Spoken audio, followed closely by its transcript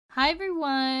Hi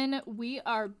everyone, we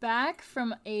are back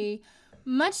from a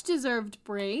much deserved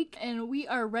break and we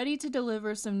are ready to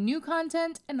deliver some new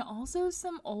content and also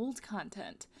some old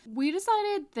content. We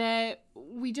decided that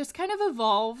we just kind of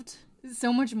evolved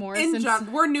so much more since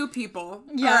we're new people.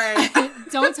 Yeah. All right.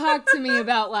 Don't talk to me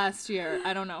about last year.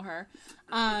 I don't know her.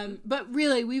 But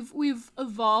really we've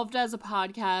evolved as a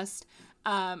podcast.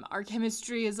 Our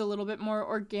chemistry is a little bit more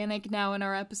organic now in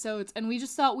our episodes, and we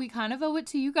just thought we kind of owe it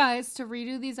to you guys to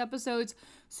redo these episodes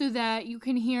so that you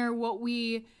can hear what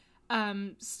we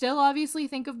still obviously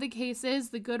think of the cases,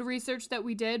 the good research that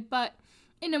we did, but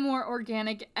in a more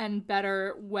organic and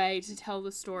better way to tell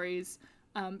the stories,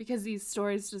 because these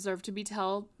stories deserve to be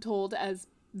told as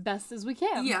best as we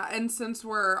can. Yeah, and since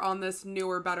we're on this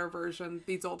newer, better version,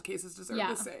 these old cases deserve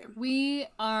the same. We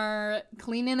are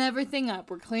cleaning everything up.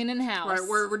 We're cleaning house. Right,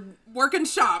 we're working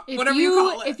shop, whatever you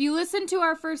call it. If you listened to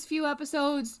our first few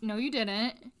episodes, no, you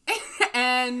didn't.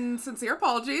 And sincere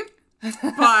apology,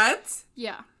 but...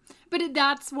 Yeah. But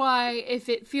that's why if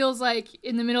it feels like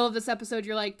in the middle of this episode,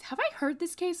 you're like, have I heard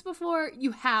this case before?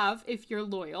 You have, if you're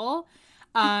loyal.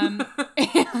 And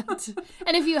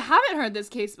if you haven't heard this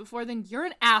case before, then you're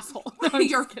an asshole. No,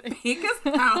 you're fake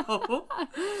as hell.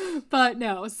 But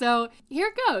no, so here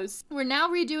it goes. We're now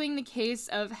redoing the case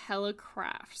of Helle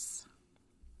Crafts.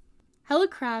 Helle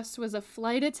Crafts was a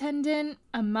flight attendant,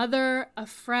 a mother, a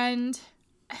friend,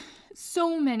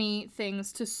 so many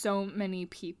things to so many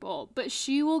people. But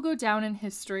she will go down in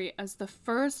history as the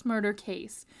first murder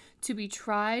case to be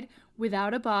tried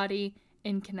without a body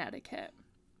in Connecticut.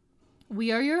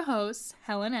 We are your hosts,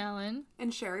 Helen Allen.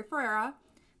 And Sherry Ferreira.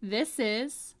 This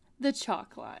is The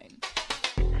Chalk Line.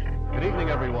 Good evening,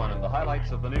 everyone, and the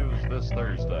highlights of the news this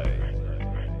Thursday.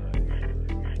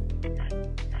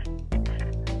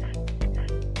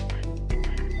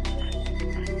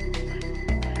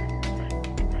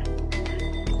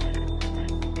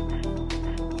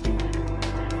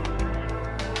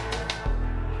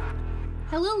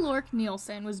 Helle Lork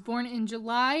Nielsen was born in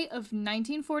July of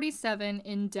 1947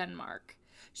 in Denmark.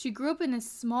 She grew up in a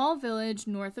small village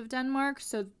north of Denmark,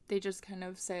 so they just kind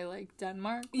of say, like,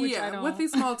 Denmark, which I don't... with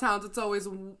these small towns,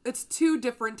 it's two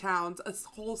different towns, a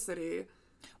whole city.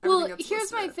 Well,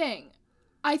 here's my thing.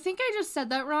 I think I just said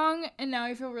that wrong, and now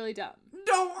I feel really dumb.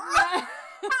 Don't...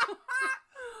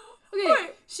 Okay,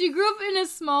 wait. She grew up in a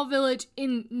small village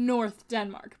in North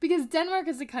Denmark, because Denmark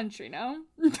is a country, no?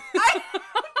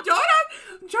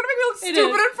 I'm trying to make me look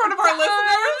stupid in front of our listeners.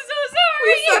 I'm so sorry.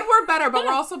 We said we're better, but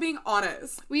we're also being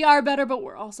honest. We are better, but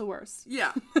we're also worse.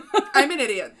 Yeah. I'm an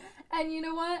idiot. And you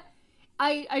know what?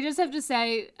 I just have to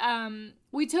say,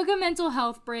 we took a mental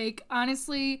health break.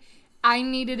 Honestly, I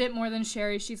needed it more than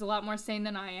Sherry. She's a lot more sane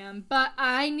than I am. But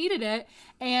I needed it.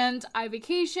 And I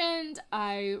vacationed.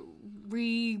 I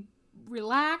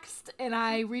relaxed. And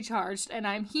I recharged. And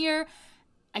I'm here.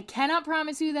 I cannot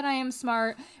promise you that I am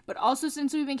smart, but also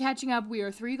since we've been catching up, we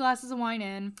are 3 glasses of wine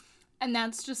in, and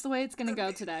that's just the way it's gonna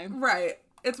go today. Right.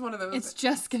 It's one of those. It's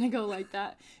just gonna go like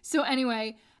that. So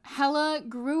anyway, Helle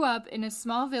grew up in a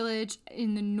small village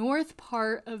in the north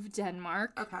part of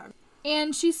Denmark. Okay.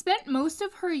 And she spent most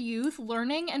of her youth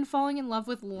learning and falling in love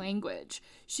with language.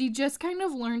 She just kind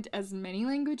of learned as many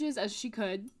languages as she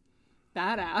could.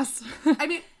 Badass. I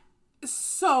mean...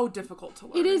 so difficult to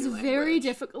learn. It is very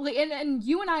difficult, and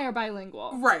you and I are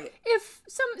bilingual, right? If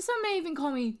some may even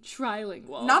call me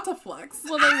trilingual, not to flex.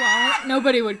 Well, they won't.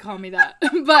 Nobody would call me that,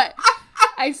 but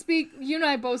you and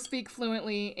I both speak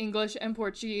fluently English and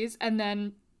Portuguese, and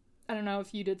then I don't know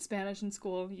if you did Spanish in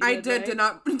school. I did.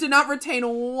 Right? Did not retain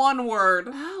one word.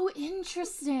 Oh,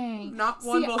 interesting. Not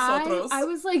one vosotros. I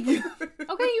was like, okay, you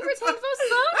retained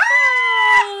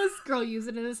vosotros. Girl, use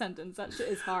it in a sentence. That shit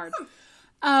is hard.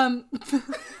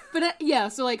 But yeah,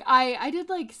 so like I did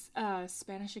like a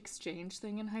Spanish exchange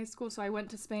thing in high school, so I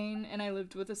went to Spain and I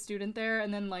lived with a student there,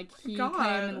 and then like he came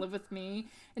and lived with me,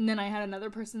 and then I had another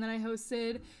person that I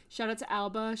hosted. Shout out to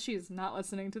Alba. She's not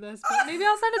listening to this, but maybe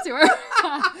I'll send it to her.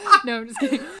 No, I'm just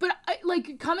kidding. But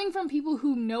like coming from people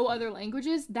who know other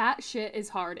languages, that shit is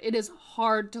hard. It is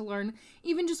hard to learn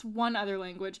even just one other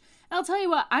language. And I'll tell you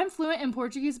what, I'm fluent in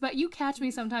Portuguese, but you catch me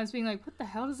sometimes being like, what the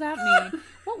hell does that mean?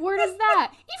 What word is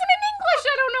that? Even in English,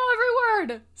 I don't know every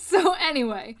word. So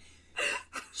anyway,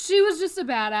 she was just a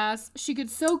badass. She could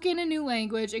soak in a new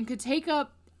language and could take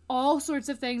up all sorts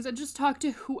of things and just talk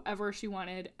to whoever she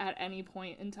wanted at any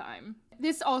point in time.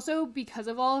 This also, because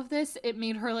of all of this, it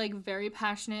made her like very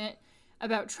passionate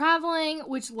about traveling,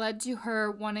 which led to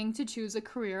her wanting to choose a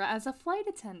career as a flight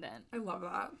attendant. I love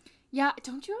that. Yeah,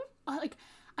 don't you? Like,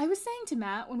 I was saying to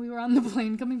Matt when we were on the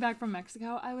plane coming back from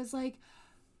Mexico, I was like,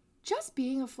 just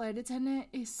being a flight attendant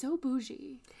is so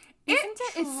bougie.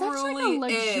 It's such like a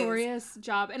luxurious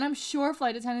job. And I'm sure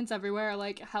flight attendants everywhere are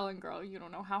like, Helen, girl, you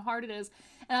don't know how hard it is.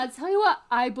 And I'll tell you what,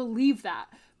 I believe that.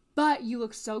 But you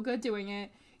look so good doing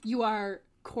it. You are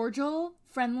cordial,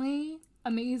 friendly,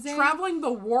 amazing. Traveling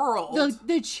the world.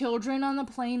 The children on the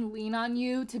plane lean on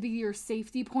you to be your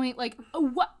safety point. Like,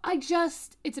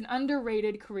 it's an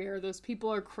underrated career. Those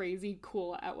people are crazy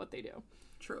cool at what they do.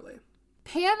 Truly.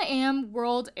 Pan Am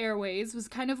World Airways was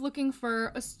kind of looking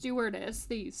for a stewardess,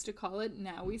 they used to call it.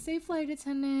 Now we say flight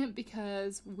attendant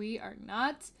because we are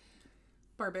not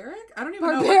barbaric? I don't even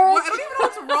know. I don't even know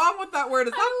what's wrong with that word.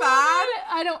 Is that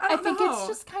bad? I think it's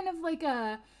just kind of like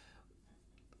a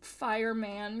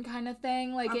fireman kind of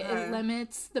thing. Like it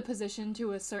limits the position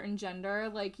to a certain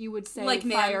gender. Like you would say like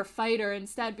firefighter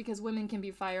instead because women can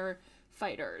be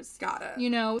firefighters. Got it. You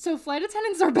know? So flight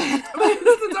attendants are bad. Flight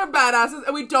attendants are badasses,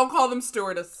 and we don't call them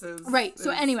stewardesses. Right.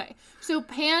 So anyway,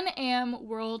 Pan Am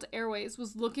World Airways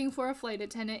was looking for a flight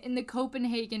attendant in the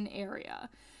Copenhagen area.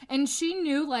 And she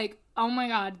knew, like, oh my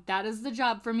god, that is the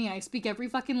job for me. I speak every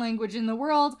fucking language in the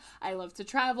world. I love to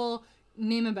travel.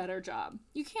 Name a better job.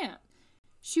 You can't.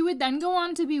 She would then go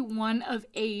on to be one of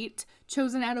 8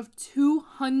 chosen out of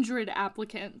 200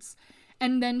 applicants.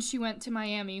 And then she went to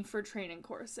Miami for training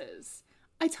courses.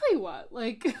 I tell you what,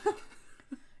 like,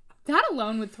 that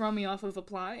alone would throw me off of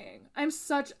applying. I'm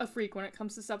such a freak when it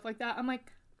comes to stuff like that. I'm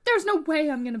like, there's no way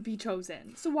I'm going to be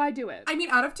chosen. So why do it? I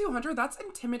mean, out of 200, that's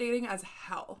intimidating as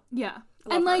hell. Yeah.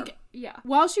 And like, yeah.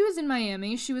 While she was in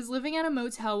Miami, she was living at a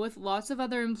motel with lots of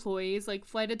other employees, like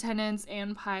flight attendants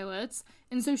and pilots.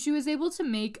 And so she was able to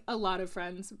make a lot of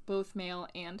friends, both male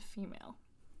and female.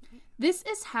 This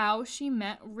is how she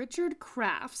met Richard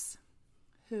Crafts,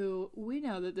 who we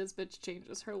know that this bitch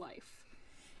changes her life.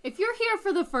 If you're here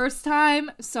for the first time,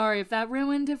 sorry if that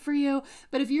ruined it for you,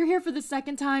 but if you're here for the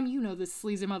second time, you know this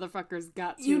sleazy motherfucker's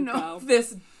got to go.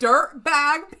 This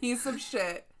dirtbag piece of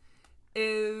shit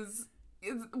is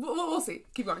we'll see.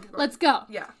 Keep going. Let's go.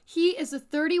 Yeah. He is a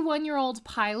 31-year-old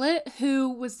pilot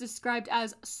who was described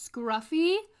as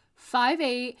scruffy,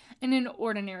 5'8", and an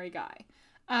ordinary guy.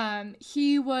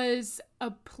 He was a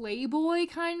playboy,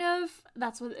 kind of.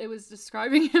 That's what it was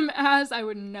describing him as. I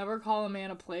would never call a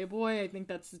man a playboy. I think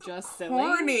that's just silly.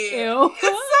 Horny. Ew.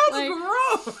 It sounds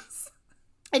gross.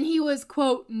 And he was,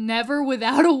 quote, never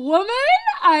without a woman.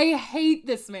 I hate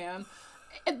this man.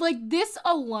 Like, this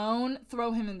alone,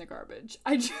 throw him in the garbage.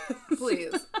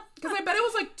 Please. Because I bet it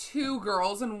was, like, 2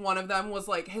 girls, and one of them was,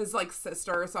 like, his, like,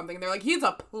 sister or something. They're like, he's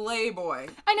a playboy.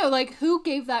 I know, like, who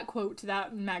gave that quote to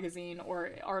that magazine or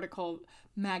article?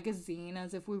 Magazine,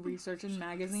 as if we research in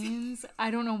magazines.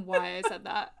 I don't know why I said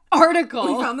that.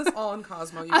 Article. We found this all in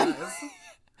Cosmo, you guys.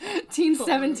 Teen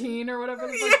 17 or whatever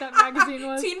the fuck that magazine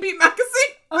was. Teen Beat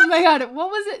magazine. Oh my god, what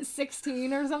was it?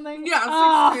 16 or something?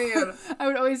 Yeah, 16. I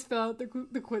would always fill out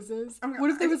the quizzes. What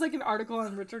if there was like an article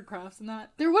on Richard Crafts and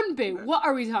that? There wouldn't be. What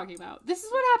are we talking about? This is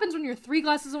what happens when you're 3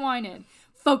 glasses of wine in.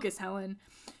 Focus, Helen.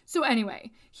 So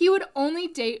anyway, he would only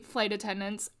date flight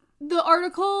attendants. The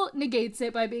article negates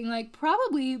it by being like,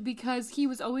 probably because he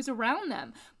was always around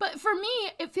them. But for me,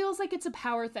 it feels like it's a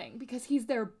power thing because he's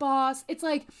their boss. It's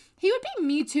like, he would be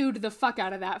Me Too'd the fuck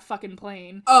out of that fucking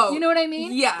plane. Oh. You know what I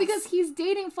mean? Yes. Because he's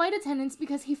dating flight attendants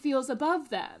because he feels above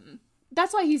them.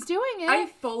 That's why he's doing it. I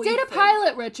fully Date a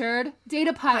pilot, Richard. Date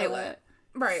a pilot.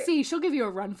 Right. See, she'll give you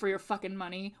a run for your fucking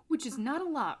money, which is not a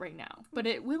lot right now, but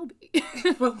it will be.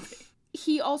 It will be.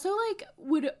 He also, like,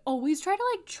 would always try to,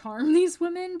 like, charm these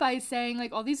women by saying,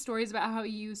 like, all these stories about how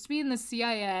he used to be in the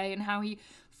CIA and how he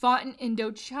fought in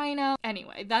Indochina.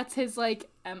 Anyway, that's his, like,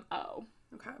 M.O.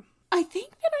 Okay. I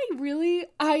think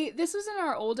that this was in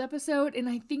our old episode, and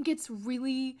I think it's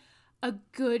really a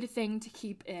good thing to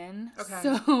keep in. Okay.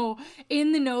 So,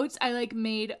 in the notes, I, like,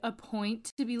 made a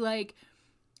point to be like,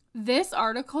 this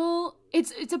article,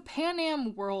 it's a Pan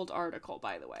Am World article,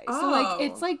 by the way.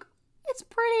 So, it's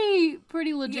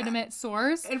pretty legitimate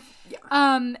source.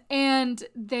 And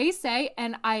they say,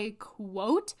 and I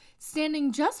quote,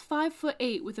 standing just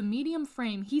 5'8" with a medium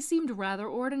frame, he seemed rather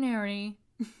ordinary.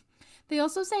 They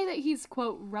also say that he's,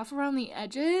 quote, rough around the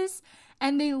edges.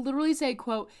 And they literally say,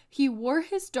 quote, he wore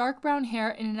his dark brown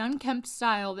hair in an unkempt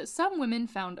style that some women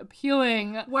found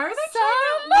appealing. Why is this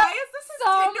his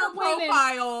Tinder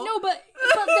profile? No, but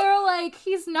they're like,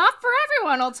 he's not for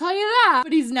everyone, I'll tell you that.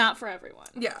 But he's not for everyone.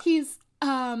 Yeah. He's,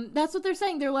 that's what they're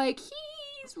saying. They're like,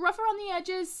 he's rough around the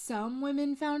edges. Some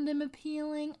women found him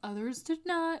appealing, others did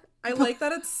not. I like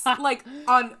that it's, like,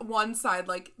 on one side,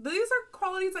 like, these are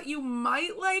qualities that you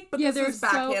might like, but this is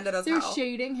backhanded as hell. They're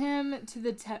shading him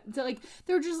to like,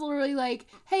 they're just literally like,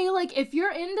 hey, like, if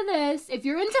you're into this, if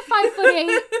you're into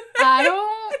 5'8",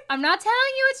 I I'm not telling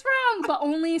you it's wrong, but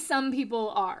only some people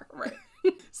are. Right.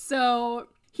 So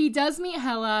he does meet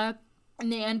Helle,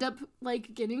 and they end up,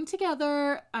 like, getting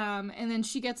together, and then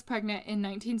she gets pregnant in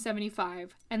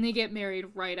 1975, and they get married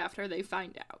right after they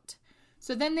find out.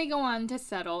 So then they go on to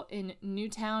settle in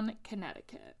Newtown,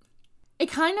 Connecticut. It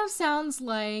kind of sounds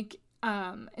like,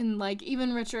 and, like,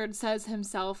 even Richard says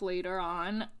himself later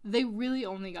on, they really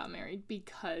only got married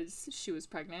because she was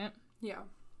pregnant. Yeah.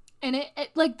 And it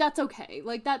like, that's okay.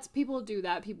 Like, people do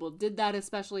that. People did that,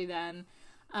 especially then.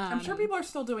 I'm sure people are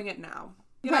still doing it now.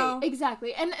 You right, know?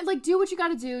 Exactly. And, like, do what you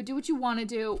gotta do what you want to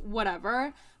do,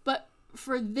 whatever. But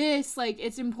for this, like,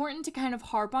 it's important to kind of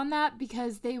harp on that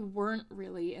because they weren't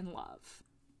really in love.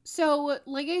 So,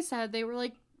 like I said, they were,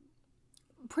 like,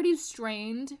 pretty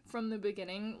strained from the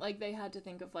beginning. Like, they had to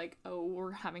think of, like, oh,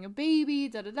 we're having a baby,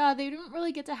 da-da-da. They didn't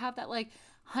really get to have that, like,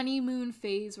 honeymoon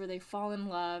phase where they fall in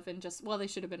love and just, well, they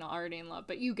should have been already in love,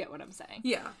 but you get what I'm saying.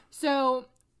 Yeah. So,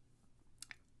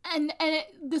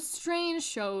 the strain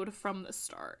showed from the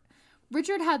start.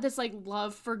 Richard had this, like,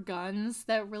 love for guns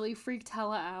that really freaked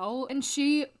Helle out, and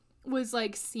she was,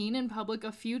 like, seen in public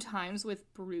a few times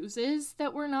with bruises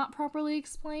that were not properly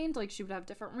explained. Like, she would have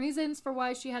different reasons for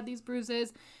why she had these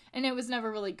bruises, and it was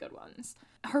never really good ones.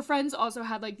 Her friends also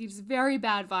had, like, these very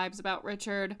bad vibes about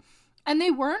Richard, and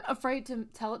they weren't afraid to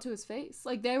tell it to his face.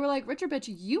 Like, they were like, Richard, bitch,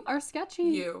 you are sketchy.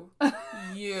 You.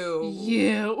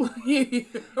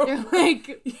 They're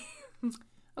like,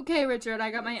 okay, Richard,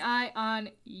 I got my eye on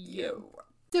you.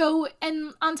 So,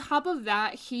 and on top of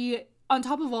that, on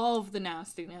top of all of the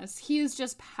nastiness, he is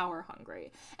just power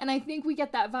hungry. And I think we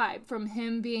get that vibe from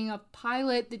him being a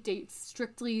pilot that dates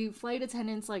strictly flight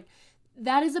attendants. Like,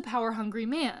 that is a power hungry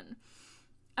man.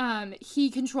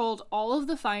 He controlled all of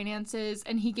the finances,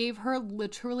 and he gave her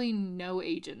literally no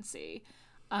agency.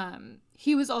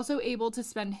 He was also able to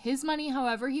spend his money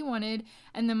however he wanted,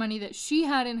 and the money that she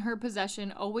had in her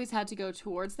possession always had to go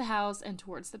towards the house and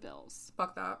towards the bills.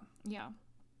 Fuck that. Yeah.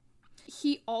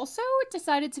 He also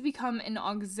decided to become an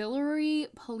auxiliary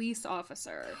police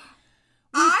officer.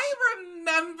 I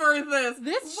remember this.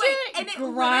 This shit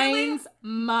grinds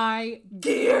my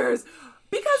gears.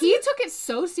 Because he took it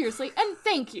so seriously. And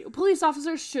thank you. Police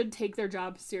officers should take their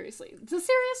job seriously. It's a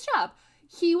serious job.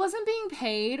 He wasn't being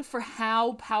paid for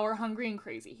how power hungry and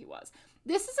crazy he was.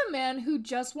 This is a man who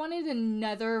just wanted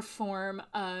another form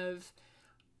of,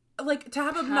 like, to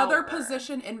have power. Another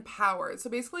position in power. So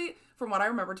basically, from what I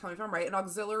remember, tell me if I'm right, an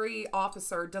auxiliary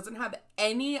officer doesn't have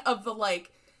any of the,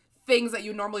 like, things that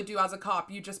you normally do as a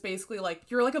cop. You just basically, like,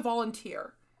 you're like a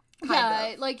volunteer.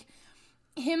 Kind of. Like,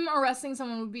 him arresting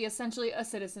someone would be essentially a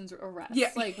citizen's arrest.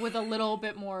 Yeah. Like, with a little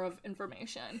bit more of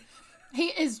information. He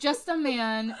is just a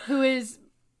man who is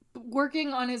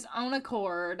working on his own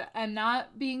accord and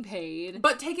not being paid.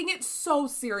 But taking it so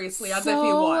seriously as if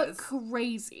he was.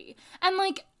 Crazy. And,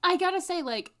 like, I gotta say,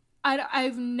 like,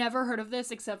 I've never heard of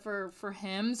this except for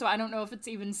him, so I don't know if it's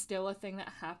even still a thing that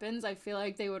happens. I feel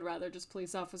like they would rather just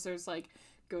police officers, like,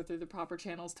 go through the proper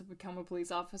channels to become a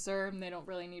police officer, and they don't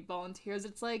really need volunteers.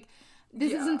 It's like,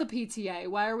 this isn't the PTA.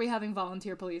 Why are we having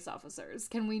volunteer police officers?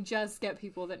 Can we just get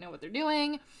people that know what they're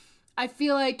doing? I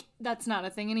feel like that's not a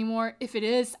thing anymore. If it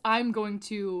is, I'm going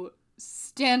to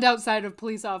stand outside of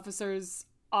police officers'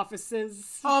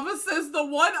 offices. Offices, the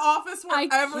one office where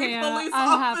every police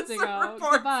officer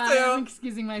reports to. I'm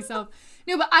excusing myself.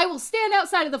 No, but I will stand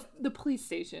outside of the police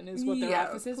station is what their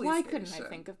office is. Why couldn't I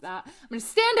think of that? I'm going to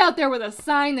stand out there with a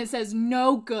sign that says,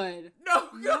 no good. No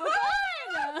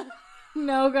good.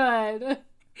 No good.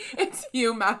 It's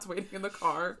you, Matt's waiting in the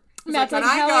car. Matt's like,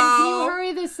 Helen, can you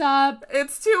hurry this up?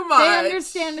 It's too much. They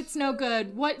understand it's no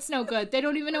good. What's no good? They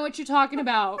don't even know what you're talking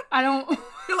about. I don't...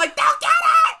 You're like, don't get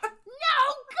it!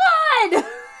 No good!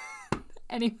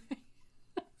 Anyway.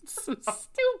 It's so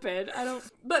stupid.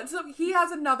 But so he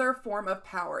has another form of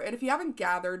power. And if you haven't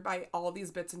gathered by all these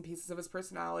bits and pieces of his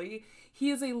personality, he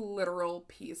is a literal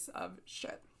piece of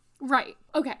shit. Right.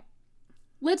 Okay.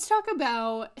 Let's talk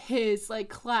about his, like,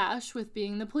 clash with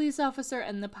being the police officer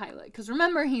and the pilot. Because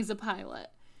remember, he's a pilot.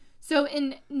 So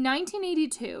in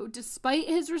 1982, despite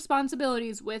his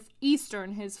responsibilities with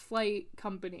Eastern, his flight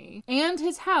company, and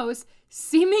his house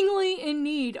seemingly in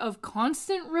need of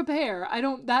constant repair,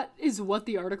 that is what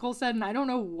the article said, and I don't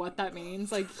know what that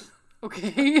means. Like,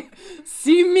 okay,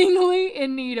 seemingly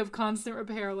in need of constant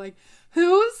repair. Like,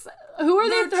 who are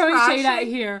they throwing shade at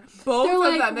here? Both They're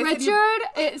of like, them. Richard,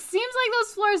 it seems like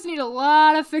those floors need a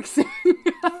lot of fixing.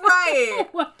 Right.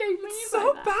 What they mean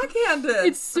so by that. Backhanded.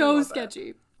 It's so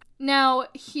sketchy. Now,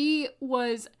 he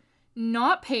was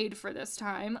not paid for this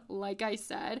time, like I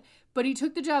said, but he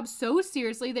took the job so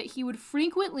seriously that he would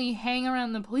frequently hang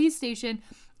around the police station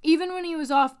even when he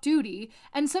was off duty,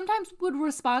 and sometimes would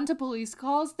respond to police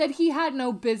calls that he had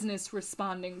no business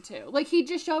responding to. Like, he'd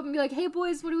just show up and be like, hey,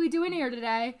 boys, what are we doing here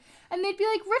today? And they'd be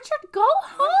like, Richard, go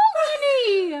home,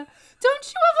 honey.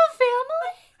 Don't you have a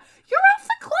family? You're off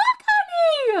the clock,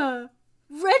 honey.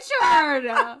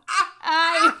 Richard.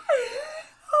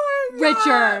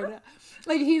 Richard.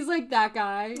 Like, he's like that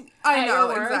guy. I know,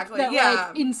 exactly. That, yeah.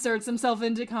 like, inserts himself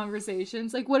into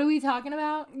conversations. Like, what are we talking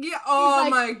about? Yeah. Oh,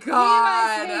 like, my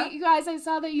God. Hey, you guys, I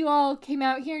saw that you all came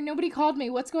out here. Nobody called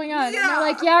me. What's going on? Yeah. And they're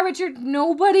like, yeah, Richard,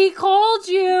 nobody called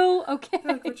you. Okay.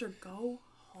 They're like, Richard, go home.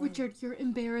 Richard, you're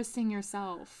embarrassing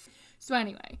yourself. So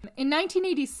anyway, in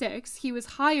 1986, he was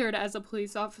hired as a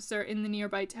police officer in the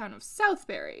nearby town of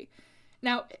Southbury.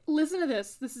 Now, listen to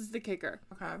this. This is the kicker.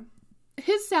 Okay.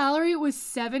 His salary was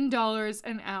 $7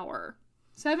 an hour.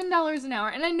 $7 an hour.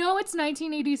 And I know it's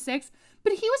 1986,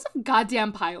 but he was a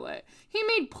goddamn pilot. He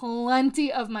made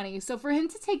plenty of money. So for him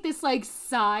to take this, like,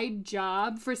 side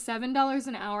job for $7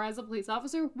 an hour as a police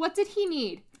officer, what did he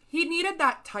need? He needed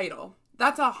that title.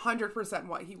 That's 100%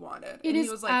 what he wanted. It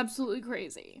is absolutely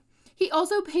crazy. He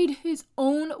also paid his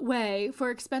own way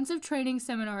for expensive training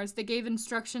seminars that gave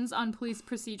instructions on police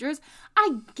procedures.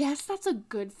 I guess that's a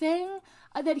good thing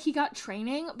that he got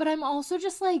training, but I'm also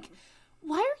just like,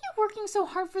 why are you working so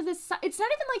hard for this? It's not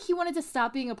even like he wanted to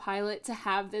stop being a pilot to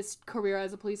have this career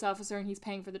as a police officer and he's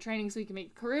paying for the training so he can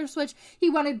make a career switch. He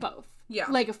wanted both. Yeah.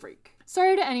 Like a freak.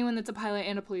 Sorry to anyone that's a pilot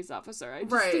and a police officer. I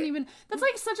just didn't even... That's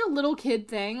like such a little kid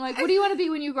thing. Like, what do you want to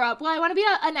be when you grow up? Well, I want to be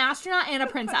an astronaut and a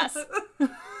princess.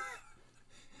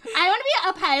 I want to be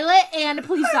a pilot and a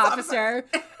police officer.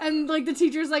 And, like, the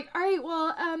teacher's like, all right,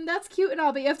 well, that's cute and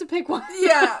all, but you have to pick one.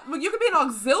 Yeah, but you could be an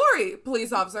auxiliary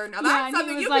police officer. Now, that's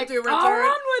something you could do, Richard. I'll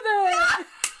run with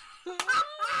it.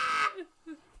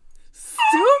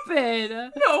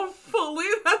 Stupid. No, fully,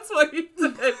 that's what he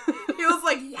did. He was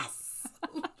like, yes.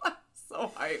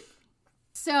 So hype.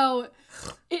 So,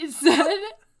 it said,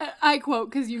 I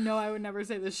quote, because you know I would never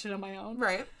say this shit on my own.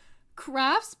 Right.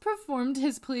 Crafts performed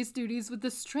his police duties with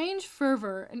a strange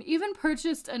fervor and even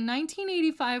purchased a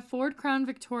 1985 Ford Crown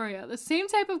Victoria, the same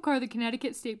type of car the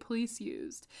Connecticut State Police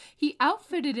used. He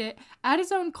outfitted it at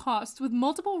his own cost with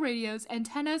multiple radios,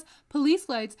 antennas, police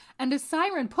lights, and a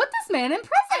siren. Put this man in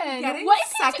prison! Getting What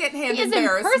is secondhand he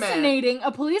embarrassment. He's impersonating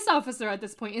a police officer at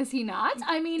this point, is he not?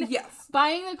 I mean, yes.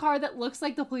 Buying a car that looks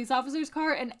like the police officer's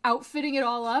car and outfitting it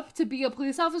all up to be a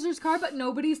police officer's car, but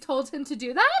nobody's told him to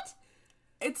do that?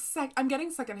 I'm getting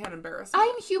secondhand embarrassment.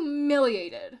 I'm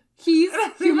humiliated. He's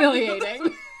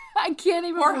humiliating. I can't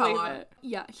even believe it.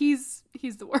 Yeah, he's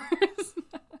the worst.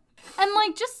 And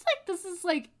like, just like, this is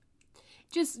like,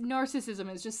 just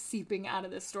narcissism is just seeping out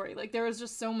of this story. Like, there is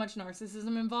just so much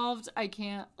narcissism involved. I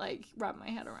can't like wrap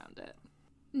my head around it.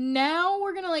 Now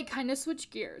we're gonna like kind of switch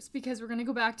gears because we're gonna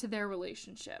go back to their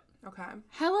relationship. Okay.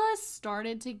 Helle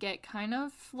started to get kind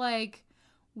of like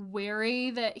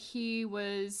wary that he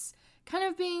was kind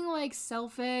of being like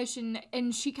selfish,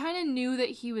 and she kind of knew that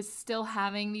he was still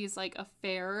having these like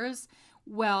affairs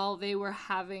while they were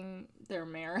having their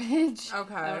marriage.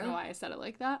 Okay. I don't know why I said it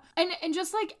like that. And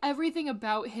just like everything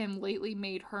about him lately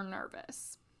made her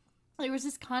nervous. There was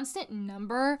this constant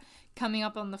number coming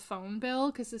up on the phone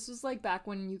bill, because this was like back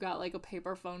when you got like a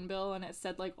paper phone bill and it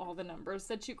said like all the numbers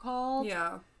that you called.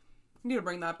 Yeah. You need to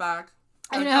bring that back.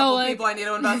 I know, like... people I need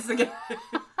to investigate.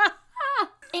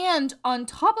 And on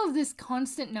top of this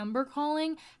constant number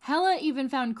calling, Helle even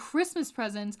found Christmas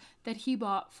presents that he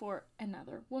bought for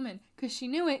another woman. Because she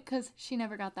knew it, because she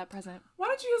never got that present. Why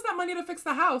don't you use that money to fix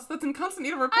the house that's in constant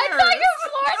need of repairs? I thought your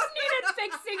floors needed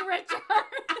fixing, Richard.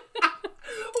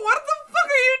 What the fuck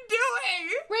are you doing?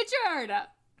 Richard,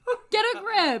 get a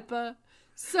grip.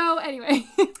 So anyway.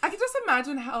 I can just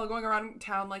imagine Helle going around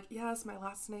town like, yes, my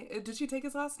last name. Did she take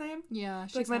his last name? Yeah.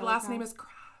 She's like, my last name is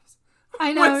Crafts.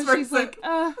 I know, she's like,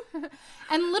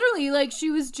 and literally, like,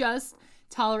 she was just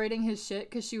tolerating his shit,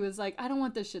 because she was like, I don't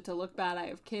want this shit to look bad, I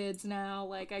have kids now,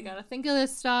 like, I gotta think of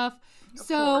this stuff. Of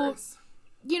course.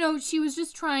 You know, she was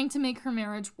just trying to make her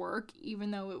marriage work,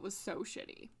 even though it was so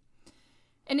shitty.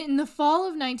 And in the fall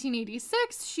of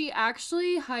 1986, she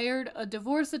actually hired a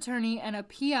divorce attorney and a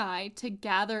PI to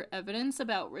gather evidence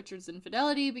about Richard's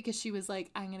infidelity, because she was like,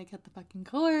 I'm going to cut the fucking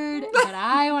cord, but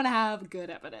I want to have good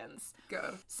evidence.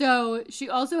 Good. So she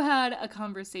also had a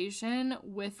conversation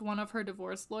with one of her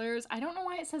divorce lawyers. I don't know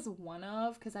why it says one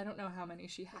of, because I don't know how many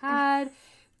she had.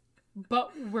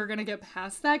 But we're going to get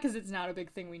past that because it's not a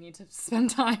big thing we need to spend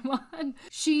time on.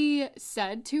 She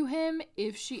said to him,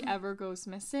 if she ever goes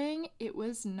missing, it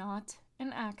was not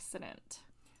an accident.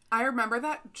 I remember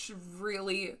that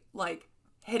really, like,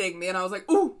 hitting me. And I was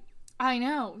like, ooh. I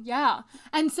know, yeah.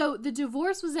 And so the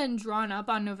divorce was then drawn up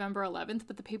on November 11th,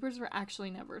 but the papers were actually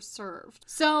never served.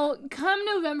 So come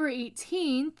November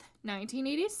 18th,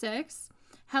 1986,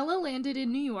 Helle landed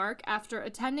in New York after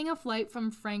attending a flight from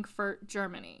Frankfurt,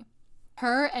 Germany.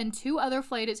 Her and 2 other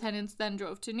flight attendants then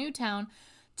drove to Newtown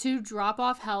to drop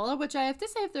off Helle, which I have to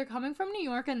say, if they're coming from New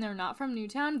York and they're not from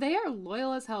Newtown, they are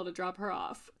loyal as hell to drop her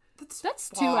off. That's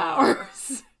 2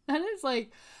 hours. That is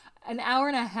like an hour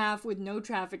and a half with no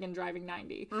traffic and driving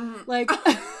 90. Mm-hmm. Like,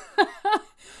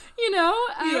 you know,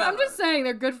 I'm just saying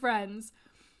they're good friends.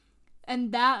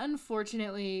 And that,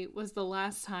 unfortunately, was the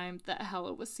last time that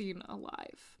Helle was seen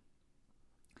alive.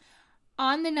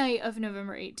 On the night of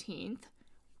November 18th,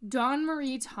 Dawn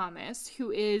Marie Thomas, who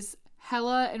is Helle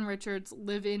and Richard's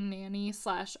live-in nanny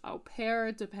 / au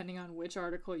pair, depending on which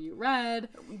article you read.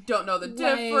 Don't know the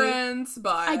difference,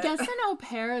 but... I guess an au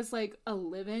pair is, like, a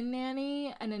live-in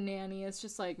nanny, and a nanny is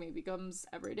just, like, maybe comes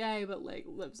every day, but, like,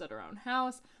 lives at her own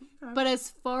house. Okay. But as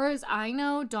far as I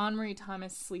know, Dawn Marie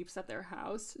Thomas sleeps at their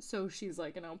house, so she's,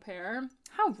 like, an au pair.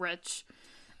 How rich.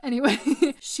 Anyway,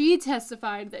 she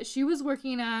testified that she was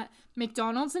working at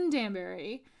McDonald's in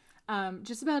Danbury,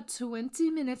 just about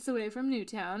 20 minutes away from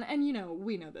Newtown, and you know,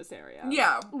 we know this area.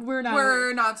 Yeah, we're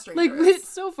not strangers. Like, it's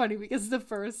so funny because the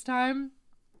first time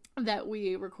that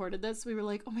we recorded this, we were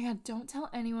like, oh my god, don't tell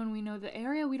anyone we know the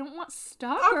area, we don't want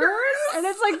stalkers. And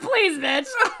it's like, please, bitch.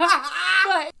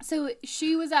 But so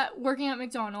she was working at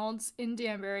McDonald's in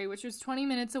Danbury, which was 20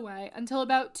 minutes away, until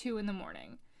about 2 a.m.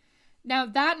 Now,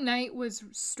 that night was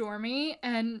stormy,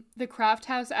 and the craft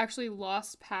house actually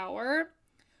lost power.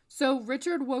 So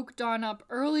Richard woke Dawn up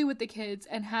early with the kids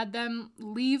and had them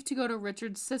leave to go to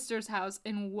Richard's sister's house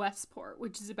in Westport,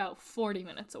 which is about 40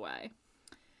 minutes away.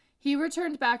 He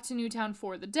returned back to Newtown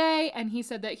for the day, and he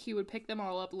said that he would pick them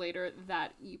all up later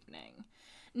that evening.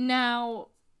 Now,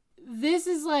 this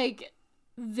is like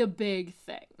the big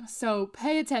thing, so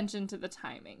pay attention to the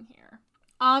timing here.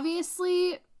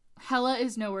 Obviously, Helle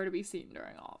is nowhere to be seen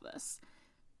during all of this.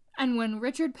 And when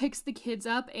Richard picks the kids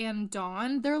up and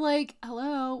Dawn, they're like,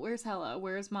 hello, where's Helle?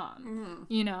 Where's mom? Mm-hmm.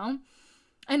 You know?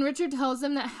 And Richard tells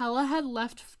them that Helle had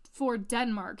left for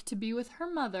Denmark to be with her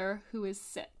mother, who is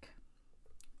sick.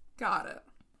 Got it.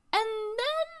 And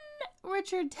then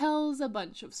Richard tells a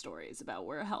bunch of stories about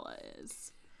where Helle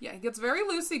is. Yeah, he gets very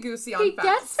loosey-goosey on facts. He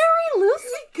gets very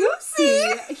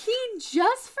loosey-goosey. He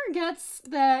just forgets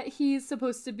that he's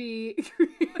supposed to be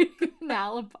an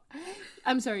alibi.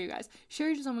 I'm sorry, you guys.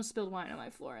 Sherry just almost spilled wine on my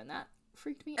floor, and that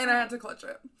freaked me out. And I had to clutch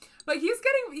it. But he's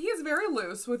very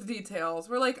loose with details.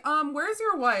 We're like, where's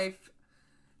your wife?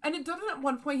 And it doesn't, at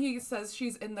one point he says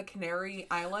she's in the Canary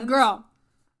Islands. Girl.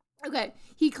 Okay.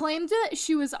 He claimed that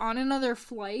she was on another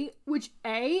flight, which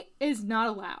A, is not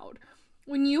allowed.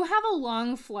 When you have a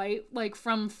long flight, like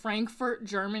from Frankfurt,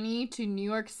 Germany to New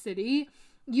York City,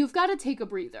 you've got to take a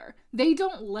breather. They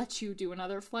don't let you do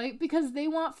another flight because they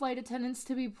want flight attendants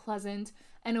to be pleasant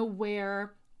and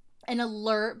aware and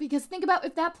alert. Because think about,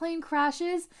 if that plane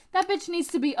crashes, that bitch needs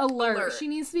to be alert. She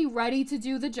needs to be ready to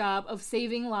do the job of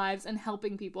saving lives and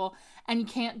helping people. And you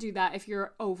can't do that if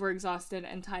you're overexhausted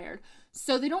and tired.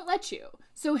 So they don't let you.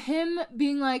 So him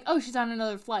being like, oh, she's on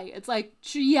another flight. It's like,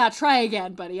 yeah, try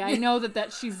again, buddy. I know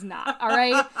that she's not. All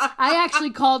right. I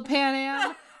actually called Pan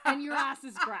Am and your ass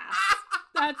is grass.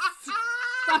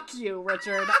 Fuck you,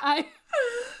 Richard. I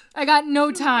got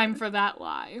no time for that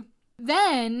lie.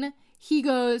 Then he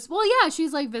goes, well, yeah,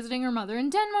 she's like visiting her mother in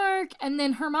Denmark. And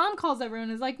then her mom calls everyone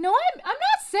and is like, no, I'm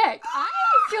not sick. I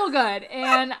feel good.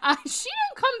 And she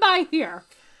didn't come by here.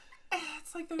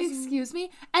 It's like excuse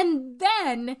me. And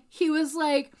then he was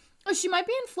like, oh, she might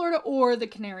be in Florida or the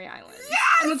Canary Islands. Yes!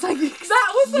 And it's like,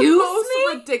 that was the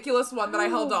most ridiculous one that I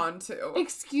held on to.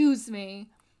 Excuse me.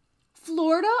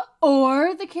 Florida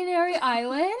or the Canary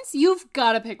Islands? You've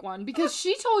got to pick one because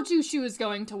she told you she was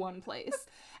going to one place.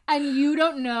 And you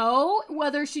don't know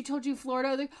whether she told you Florida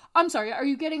or the... I'm sorry, are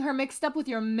you getting her mixed up with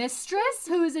your mistress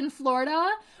who is in Florida?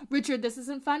 Richard, this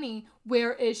isn't funny.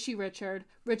 Where is she, Richard?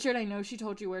 Richard, I know she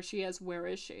told you where she is. Where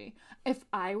is she? If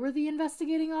I were the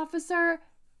investigating officer,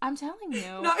 I'm telling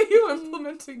you. Not you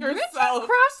implementing yourself. Richard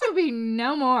Cross will be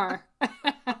no more.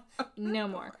 No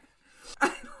more.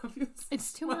 I love you so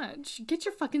it's too much. Get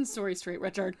your fucking story straight,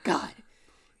 Richard. God.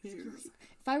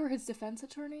 If I were his defense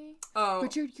attorney,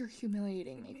 Richard, you're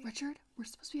humiliating me. Richard, we're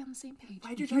supposed to be on the same page.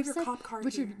 Why'd you drive your cop car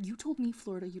Richard, here? you told me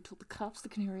Florida, you told the cops the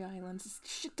Canary Islands. This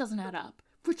shit doesn't add up.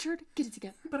 Richard, get it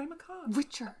together. But I'm a cop.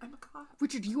 Richard. I'm a cop.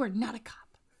 Richard, you are not a cop.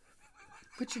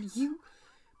 Richard, you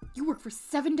work for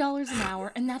 $7 an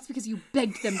hour, and that's because you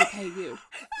begged them to pay you.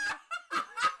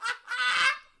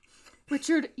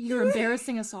 Richard, you're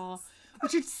embarrassing us all.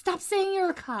 Richard, stop saying you're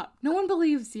a cop. No one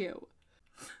believes you.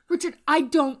 Richard,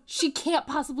 she can't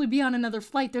possibly be on another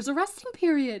flight. There's a resting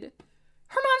period.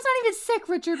 Her mom's not even sick,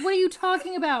 Richard. What are you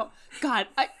talking about? God,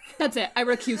 that's it. I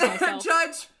recuse myself.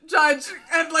 Judge,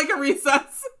 and like a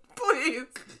recess, please.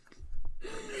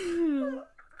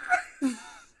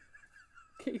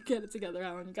 Okay, get it together,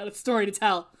 Alan. You got a story to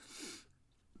tell.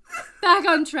 Back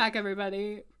on track,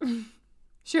 everybody.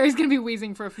 Sherry's gonna be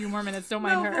wheezing for a few more minutes. Don't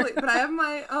mind her. Fully, but I have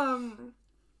my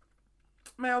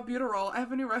my albuterol. I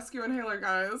have a new rescue inhaler,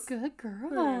 guys. Good girl.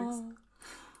 Thanks.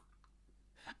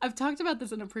 I've talked about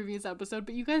this in a previous episode,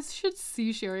 but you guys should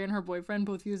see Sherry and her boyfriend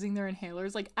both using their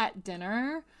inhalers, like, at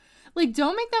dinner. Like,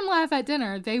 don't make them laugh at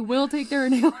dinner. They will take their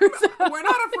inhalers out. We're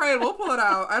not afraid. We'll pull it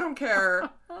out. I don't care.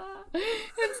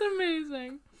 It's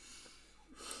amazing.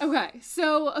 Okay,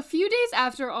 so a few days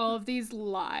after all of these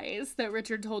lies that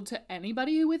Richard told to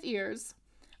anybody with ears,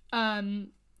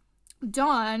 Dawn,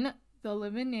 the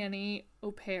live-in nanny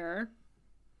au pair,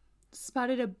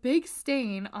 spotted a big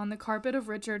stain on the carpet of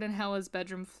Richard and Helle's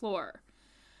bedroom floor.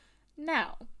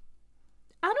 Now,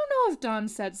 I don't know if Dawn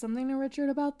said something to Richard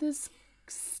about this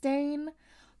stain,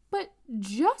 but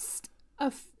just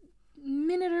a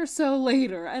minute or so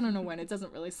later, I don't know when, it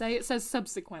doesn't really say, it says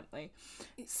subsequently.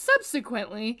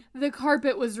 Subsequently, the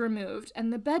carpet was removed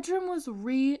and the bedroom was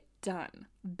redone,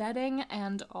 bedding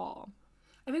and all.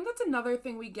 I think that's another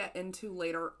thing we get into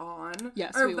later on.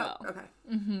 Yes, we will. Okay.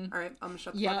 Mm-hmm. All right, I'm gonna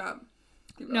shut the fuck up.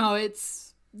 No,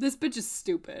 this bitch is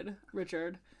stupid,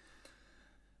 Richard.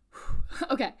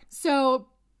 Okay, so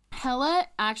Helle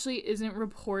actually isn't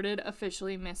reported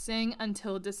officially missing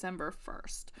until December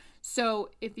 1st. So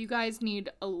if you guys need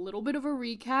a little bit of a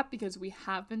recap, because we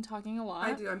have been talking a lot.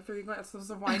 I do. I'm 3 glasses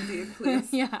of wine deep,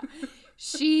 please. Yeah.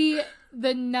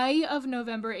 The night of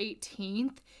November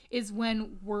 18th is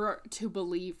when we're to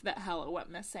believe that Helle went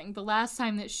missing. The last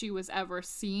time that she was ever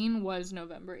seen was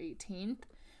November 18th,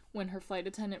 when her flight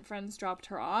attendant friends dropped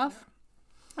her off.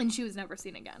 And she was never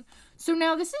seen again. So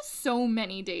now this is so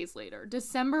many days later.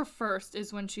 December 1st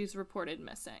is when she's reported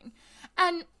missing.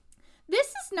 And this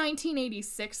is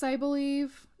 1986, I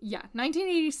believe. Yeah,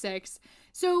 1986.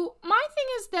 So my thing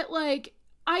is that, like,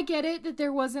 I get it that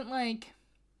there wasn't, like,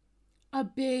 a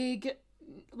big,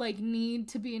 like, need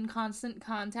to be in constant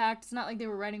contact. It's not like they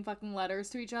were writing fucking letters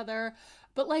to each other.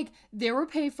 But, like, there were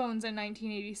payphones in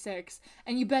 1986.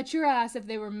 And you bet your ass if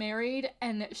they were married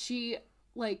and she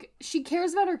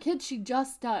cares about her kids, she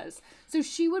just does. So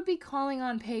she would be calling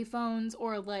on payphones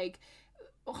or, like,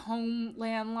 home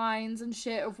landlines and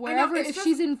shit, or wherever. If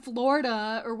she's in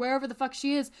Florida or wherever the fuck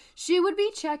she is, she would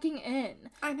be checking in.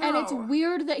 I know. And it's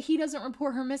weird that he doesn't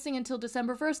report her missing until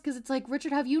December 1st, because it's like,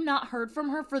 Richard, have you not heard from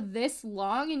her for this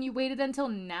long and you waited until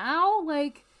now?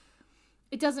 Like,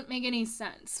 it doesn't make any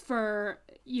sense for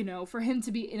him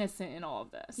to be innocent in all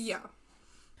of this. Yeah.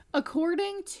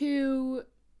 According to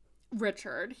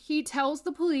Richard, he tells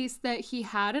the police that he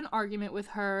had an argument with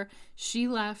her, she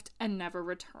left, and never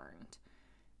returned.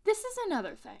 This is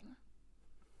another thing.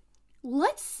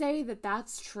 Let's say that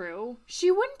that's true.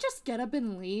 She wouldn't just get up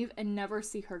and leave and never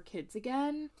see her kids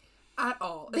again. At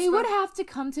all. They would have to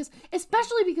come to...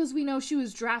 Especially because we know she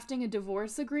was drafting a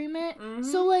divorce agreement. Mm-hmm.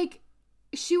 So, like,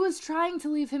 she was trying to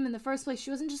leave him in the first place.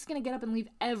 She wasn't just going to get up and leave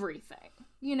everything.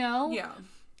 You know? Yeah.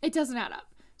 It doesn't add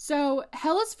up. So,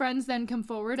 Helle's friends then come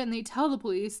forward and they tell the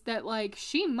police that, like,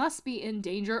 she must be in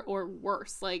danger or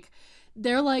worse. Like,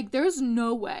 they're like, there's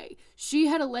no way. She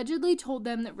had allegedly told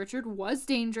them that Richard was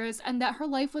dangerous and that her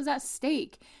life was at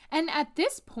stake. And at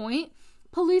this point,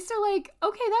 police are like,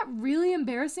 okay, that really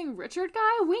embarrassing Richard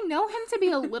guy, we know him to be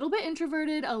a little bit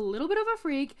introverted, a little bit of a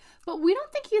freak, but we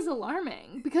don't think he's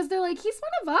alarming. Because they're like, he's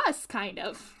one of us, kind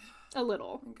of. A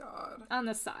little. God. On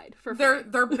the side.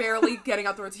 They're barely getting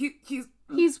out the words.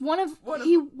 He's one of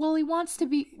he wants to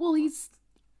be, he's...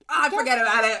 forget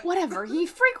about it. Whatever. He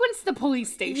frequents the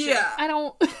police station.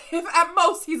 Yeah. If at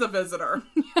most he's a visitor.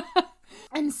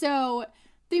 And so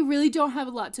they really don't have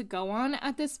a lot to go on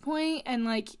at this point. And,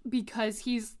 like, because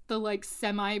he's the, like,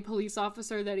 semi-police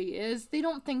officer that he is, they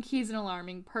don't think he's an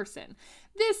alarming person.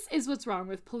 This is what's wrong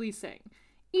with policing.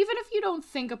 Even if you don't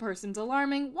think a person's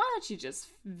alarming, why don't you just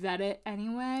vet it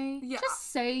anyway? Yeah.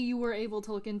 Just say you were able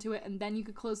to look into it and then you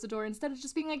could close the door instead of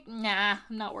just being like, nah,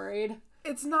 I'm not worried.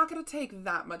 It's not going to take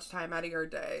that much time out of your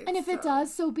day. And if it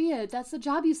does, so be it. That's the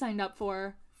job you signed up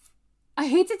for. I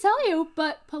hate to tell you,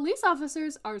 but police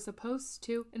officers are supposed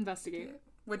to investigate.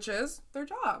 Which is their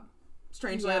job.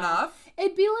 Strangely enough.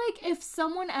 It'd be like if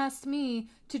someone asked me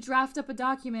to draft up a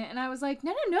document and I was like,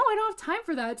 no, I don't have time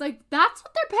for that. It's like, that's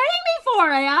what they're paying me for.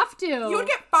 I have to. You would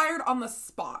get fired on the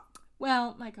spot.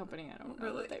 Well, my company, I don't know.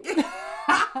 Really? What they would.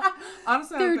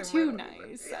 Honestly, They're too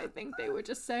nice. Yeah. I think they would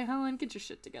just say, Helen, get your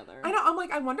shit together. I know. I'm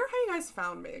like, I wonder how you guys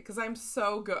found me, because I'm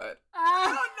so good. I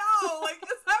don't know. Like,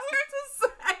 is that weird to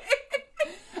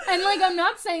say? And, like, I'm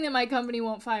not saying that my company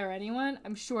won't fire anyone.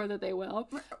 I'm sure that they will.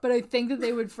 But I think that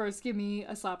they would first give me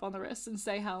a slap on the wrist and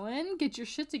say, Helen, get your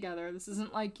shit together. This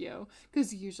isn't like you.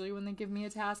 Because usually when they give me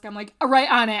a task, I'm like, right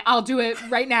on it. I'll do it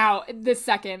right now, this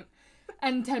second.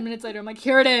 And 10 minutes later, I'm like,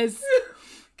 here it is.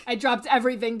 I dropped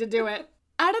everything to do it.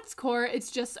 At its core,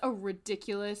 it's just a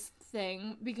ridiculous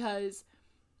thing because,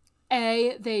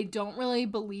 A, they don't really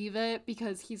believe it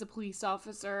because he's a police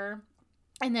officer.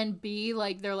 And then B,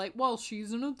 like, they're like, well,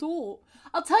 she's an adult.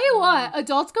 I'll tell you what,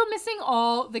 adults go missing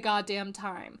all the goddamn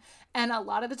time. And a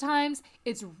lot of the times,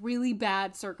 it's really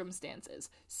bad circumstances.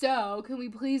 So, can we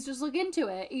please just look into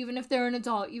it? Even if they're an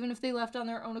adult, even if they left on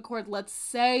their own accord, let's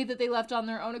say that they left on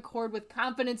their own accord with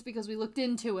confidence because we looked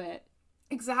into it.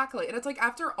 Exactly. And it's like,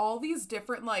 after all these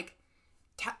different, like,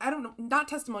 I don't know, not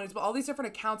testimonies, but all these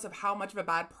different accounts of how much of a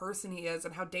bad person he is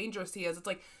and how dangerous he is. It's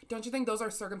like, don't you think those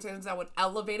are circumstances that would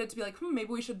elevate it to be like,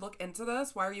 maybe we should look into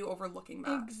this? Why are you overlooking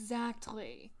that?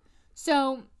 Exactly.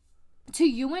 So, to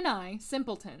you and I,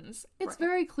 simpletons, it's right.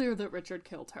 very clear that Richard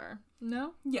killed her.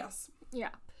 No? Yes.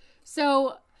 Yeah.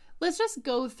 So, let's just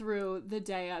go through the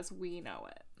day as we know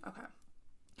it. Okay.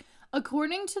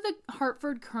 According to the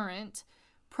Hartford Courant,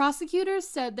 prosecutors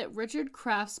said that Richard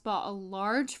Crafts bought a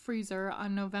large freezer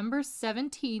on November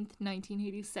 17th,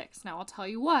 1986. Now, I'll tell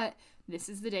you what, this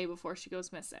is the day before she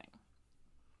goes missing.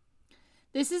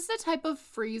 This is the type of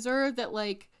freezer that,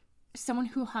 like, someone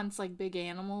who hunts, like, big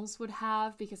animals would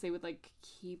have because they would, like,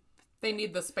 keep... They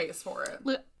need the space for it.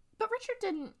 But Richard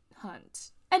didn't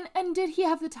hunt. And did he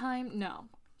have the time? No.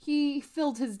 He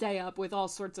filled his day up with all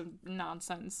sorts of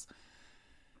nonsense.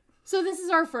 So this is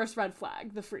our first red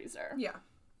flag, the freezer. Yeah.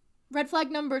 Red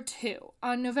flag number 2.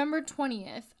 On November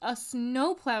 20th, a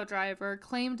snowplow driver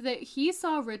claimed that he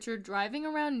saw Richard driving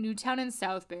around Newtown and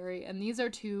Southbury, and these are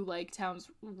two, like, towns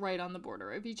right on the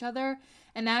border of each other.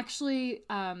 And actually,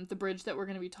 the bridge that we're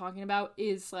going to be talking about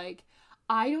is, like,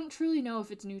 I don't truly know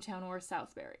if it's Newtown or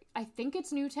Southbury. I think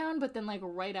it's Newtown, but then, like,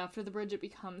 right after the bridge, it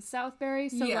becomes Southbury.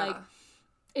 So, yeah. like,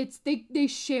 it's they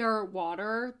share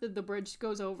water that the bridge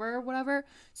goes over or whatever.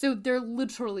 So they're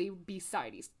literally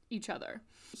beside each other.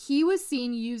 He was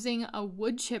seen using a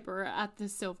wood chipper at the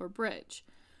Silver Bridge.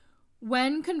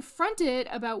 When confronted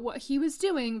about what he was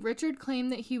doing, Richard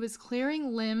claimed that he was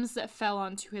clearing limbs that fell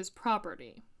onto his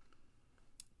property.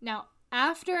 Now,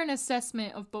 after an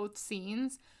assessment of both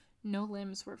scenes, no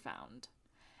limbs were found.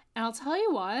 And I'll tell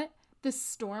you what, the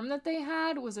storm that they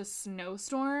had was a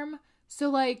snowstorm. So,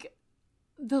 like,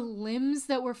 the limbs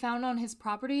that were found on his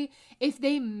property, if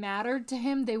they mattered to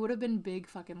him, they would have been big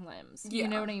fucking limbs. Yeah. You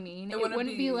know what I mean? It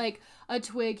wouldn't be like a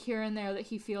twig here and there that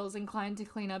he feels inclined to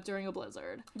clean up during a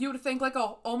blizzard. You would think like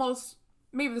almost,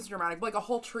 maybe this is dramatic, but like a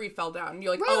whole tree fell down. And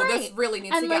you're like, right. This really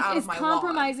needs to get out of my lawn. And like, it's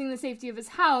compromising the safety of his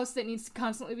house that needs to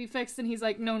constantly be fixed. And he's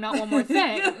like, no, not one more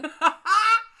thing.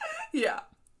 Yeah.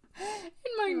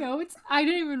 In my notes, I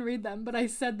didn't even read them, but I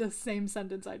said the same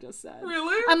sentence I just said.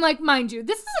 Really? I'm like, mind you,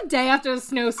 this is a day after a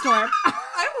snowstorm.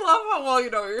 I love how well you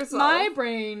know yourself. My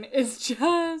brain is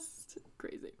just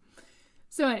crazy.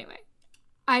 So anyway,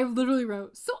 I literally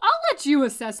wrote, so I'll let you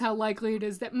assess how likely it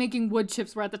is that making wood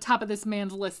chips were at the top of this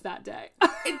man's list that day.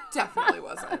 It definitely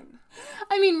wasn't.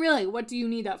 I mean, really, what do you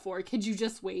need that for? Could you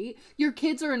just wait? Your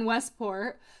kids are in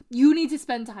Westport. You need to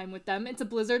spend time with them. It's a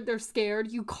blizzard. They're scared.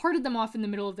 You carted them off in the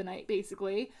middle of the night,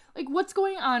 basically. Like, what's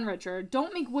going on, Richard?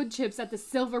 Don't make wood chips at the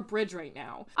Silver Bridge right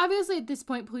now. Obviously, at this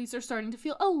point, police are starting to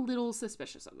feel a little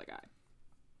suspicious of the guy.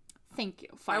 Thank you.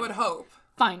 Finally. I would hope.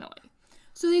 Finally.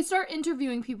 So they start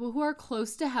interviewing people who are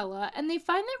close to Helle, and they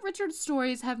find that Richard's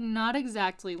stories have not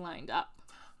exactly lined up.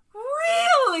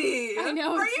 Really? I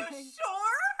know. Are you sure?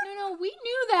 No, we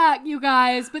knew that, you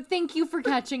guys, but thank you for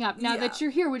catching up. Now that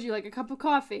you're here, would you like a cup of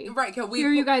coffee? Right, can we...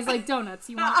 Here, you guys like donuts.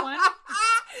 You want one?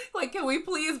 Like, can we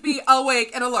please be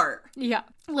awake and alert? Yeah.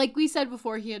 Like we said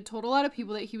before, he had told a lot of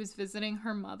people that he was visiting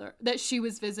her mother, that she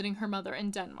was visiting her mother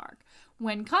in Denmark.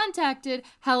 When contacted,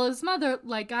 Helle's mother,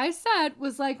 like I said,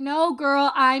 was like, no,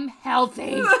 girl, I'm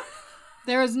healthy.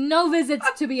 There is no visits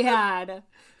to be had.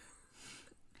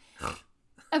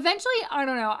 Eventually, I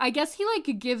don't know, I guess he,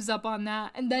 like, gives up on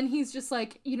that, and then he's just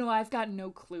like, you know, I've got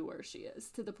no clue where she is,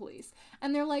 to the police.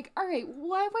 And they're like, all right,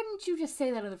 why wouldn't you just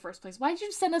say that in the first place? Why did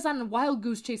you send us on a wild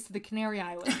goose chase to the Canary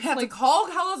Islands? Like, to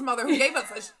call Helle's mother, who gave us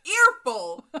an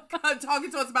earful,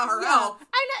 talking to us about her health.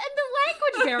 And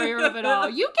the language barrier of it all.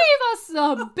 You gave us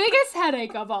the biggest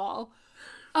headache of all.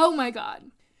 Oh, my God.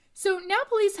 So now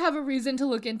police have a reason to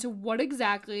look into what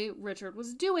exactly Richard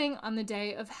was doing on the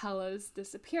day of Helle's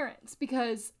disappearance.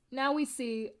 Because now we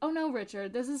see, oh no,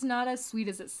 Richard, this is not as sweet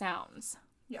as it sounds.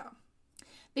 Yeah.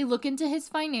 They look into his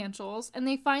financials, and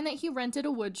they find that he rented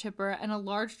a wood chipper and a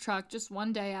large truck just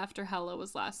one day after Helle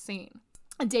was last seen.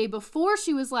 A day before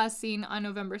she was last seen, on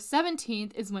November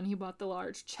 17th, is when he bought the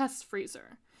large chest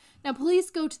freezer. Now, police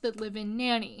go to the live-in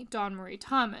nanny, Dawn Marie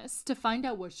Thomas, to find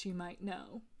out what she might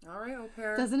know. All right, au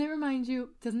pair. Doesn't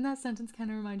that sentence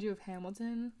kind of remind you of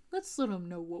Hamilton? Let's let them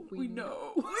know what we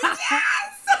know.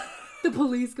 Yes! The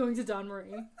police going to Dawn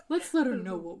Marie. Let's let her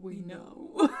know what we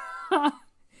know.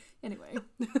 Anyway,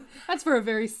 that's for a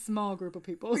very small group of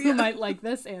people who might like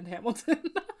this and Hamilton.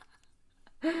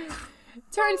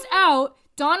 Turns out,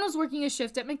 Dawn was working a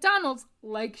shift at McDonald's,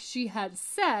 like she had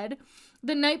said,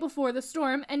 the night before the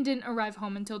storm and didn't arrive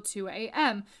home until 2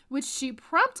 a.m., which she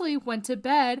promptly went to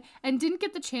bed and didn't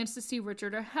get the chance to see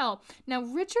Richard or Helle. Now,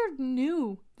 Richard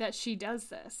knew that she does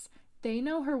this. They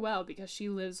know her well because she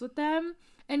lives with them,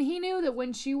 and he knew that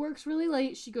when she works really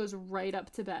late, she goes right up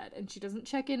to bed, and she doesn't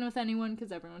check in with anyone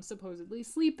because everyone's supposedly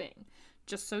sleeping,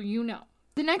 just so you know.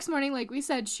 The next morning, like we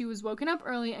said, she was woken up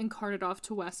early and carted off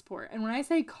to Westport. And when I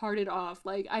say carted off,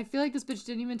 like, I feel like this bitch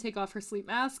didn't even take off her sleep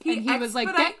mask. He was like,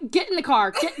 get in the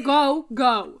car. Go.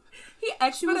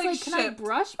 She was like, can I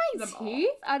brush my teeth?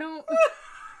 I don't...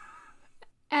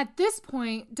 At this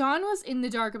point, Dawn was in the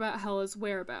dark about Helle's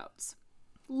whereabouts.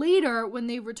 Later, when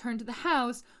they returned to the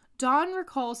house, Dawn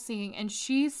recalls seeing, and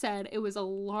she said it was a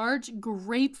large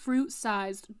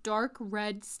grapefruit-sized dark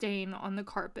red stain on the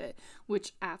carpet,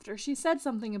 which after she said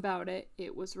something about it,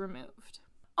 it was removed.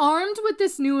 Armed with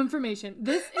this new information,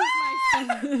 this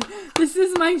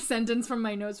is my sentence from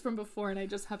my notes from before, and I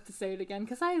just have to say it again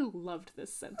because I loved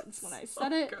this sentence when I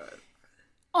said it. Good.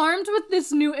 Armed with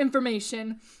this new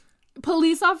information,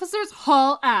 police officers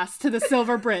haul ass to the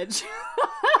Silver Bridge.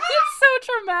 It's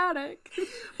so dramatic.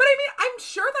 But I mean, I'm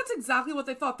sure that's exactly what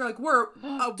they thought. They're like, we're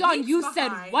Dawn, you said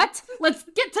what? Let's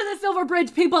get to the Silver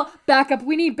Bridge, people. Backup.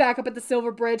 We need backup at the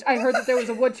Silver Bridge. I heard that there was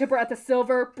a wood chipper at the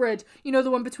Silver Bridge. You know,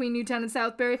 the one between Newtown and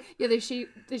Southbury? Yeah, they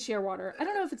share water. I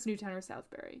don't know if it's Newtown or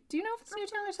Southbury. Do you know if it's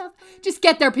Newtown or Southbury? Just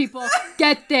get there, people.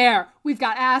 Get there. We've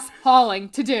got ass hauling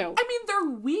to do. I mean,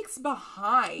 they're weeks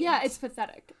behind. Yeah, it's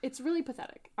pathetic. It's really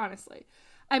pathetic, honestly.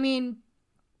 I mean,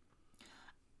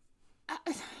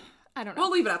 I don't know.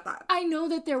 We'll leave it at that. I know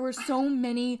that there were so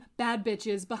many bad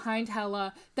bitches behind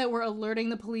Helle that were alerting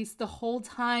the police the whole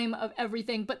time of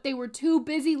everything, but they were too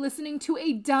busy listening to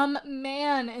a dumb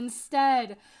man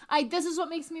instead. This is what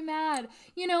makes me mad.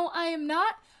 You know, I am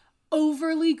not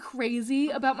overly crazy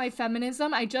about my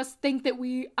feminism. I just think that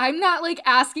I'm not like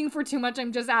asking for too much.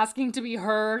 I'm just asking to be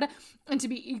heard and to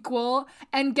be equal.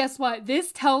 And guess what?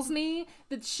 This tells me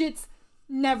that shit's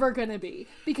never gonna be,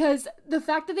 because the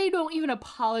fact that they don't even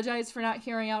apologize for not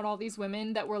hearing out all these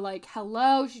women that were like,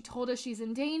 hello, she told us she's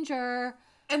in danger,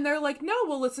 and they're like, no,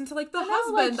 we'll listen to like the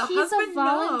husband. Like, he's a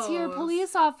volunteer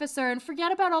police officer, and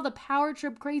forget about all the power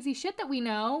trip crazy shit that we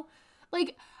know.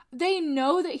 Like, they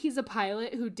know that he's a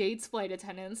pilot who dates flight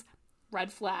attendants.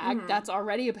 Red flag. Mm-hmm. That's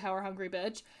already a power hungry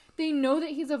bitch. They know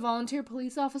that he's a volunteer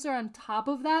police officer on top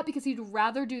of that, because he'd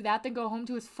rather do that than go home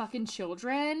to his fucking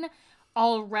children.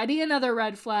 Already another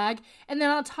red flag. And then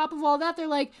on top of all that, they're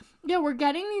like, yeah, we're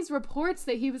getting these reports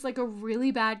that he was like a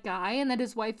really bad guy and that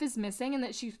his wife is missing and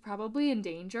that she's probably in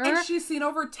danger. And she's seen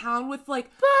over town with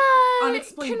like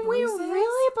unexplained can bruises. We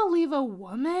really believe a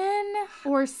woman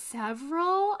or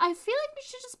several? I feel like we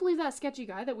should just believe that sketchy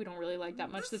guy that we don't really like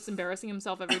that much, that's embarrassing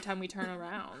himself every time we turn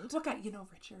around. Look at,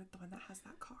 Richard, the one that has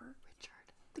that car.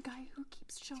 Richard, the guy who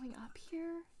keeps showing up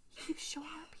here. He keeps showing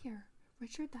up here.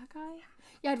 Richard, that guy?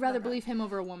 Yeah, I'd rather believe him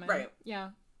over a woman. Right. Yeah.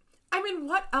 I mean,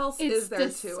 what else is there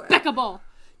to it?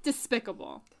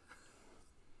 Despicable.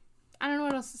 I don't know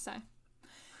what else to say.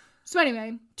 So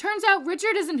anyway, turns out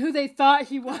Richard isn't who they thought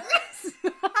he was.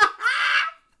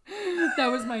 That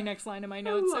was my next line in my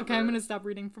notes. Okay, I'm going to stop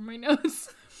reading from my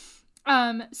notes.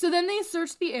 So then they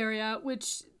searched the area,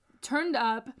 which turned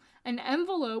up an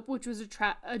envelope which was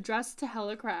addressed to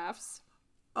Helle Crafts.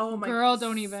 Oh my Girl,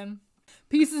 don't even.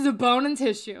 Pieces of bone and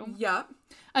tissue. Yep.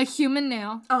 A human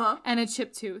nail. Uh-huh. And a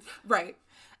chipped tooth. Right.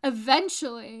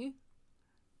 Eventually,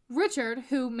 Richard,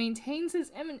 who maintains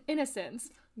his innocence,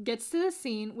 gets to the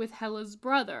scene with Helle's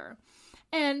brother.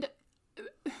 And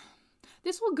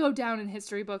this will go down in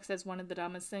history books as one of the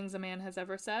dumbest things a man has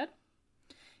ever said.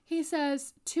 He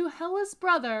says to Helle's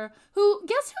brother,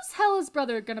 guess who's Helle's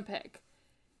brother gonna pick?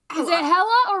 Is it Helle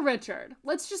or Richard?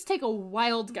 Let's just take a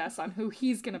wild guess on who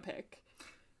he's gonna pick.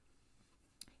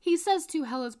 He says to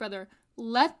Helle's brother,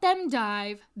 let them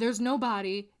dive. There's no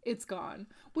body. It's gone.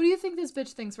 What do you think this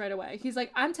bitch thinks right away? He's like,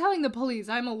 I'm telling the police.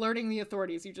 I'm alerting the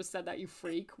authorities. You just said that, you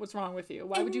freak. What's wrong with you?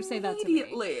 Why would you say that to me?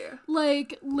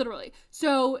 Like, literally.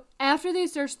 So, after they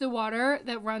searched the water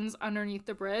that runs underneath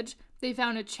the bridge, they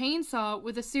found a chainsaw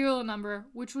with a serial number,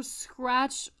 which was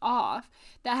scratched off,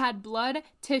 that had blood,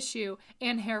 tissue,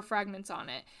 and hair fragments on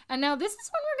it. And now this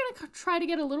is when we're going to try to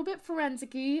get a little bit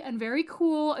forensic-y and very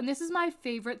cool. And this is my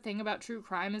favorite thing about true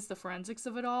crime, is the forensics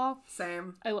of it all.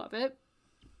 Same. I love it.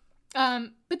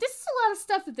 But this is a lot of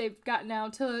stuff that they've got now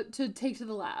to take to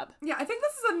the lab. Yeah, I think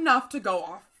this is enough to go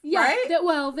off. Yeah,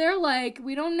 right? They're like,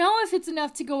 we don't know if it's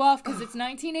enough to go off because it's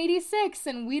 1986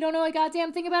 and we don't know a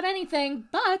goddamn thing about anything.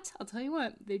 But I'll tell you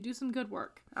what, they do some good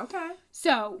work. Okay.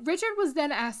 So Richard was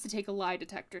then asked to take a lie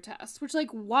detector test, which,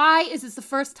 like, why is this the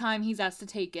first time he's asked to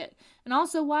take it? And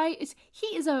also, he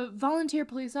is a volunteer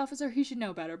police officer. He should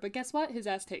know better. But guess what? His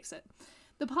ass takes it.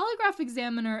 The polygraph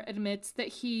examiner admits that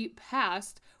he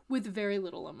passed with very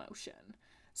little emotion.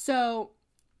 So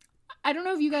I don't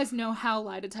know if you guys know how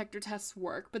lie detector tests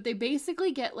work, but they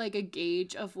basically get, like, a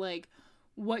gauge of, like,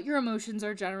 what your emotions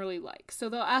are generally like. So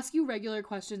they'll ask you regular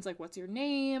questions like, what's your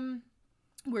name?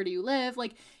 Where do you live?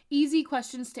 Like, easy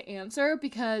questions to answer,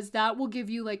 because that will give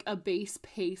you, like, a base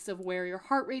pace of where your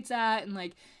heart rate's at and,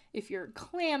 like, if you're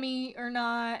clammy or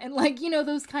not, and, like, you know,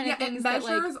 those kind of things. It measures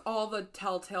that, like, all the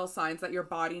telltale signs that your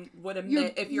body would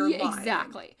emit if you're lying.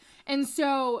 Exactly. And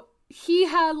so he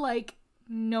had, like,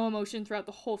 no emotion throughout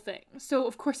the whole thing. So,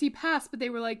 of course, he passed, but they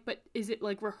were like, but is it,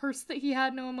 like, rehearsed that he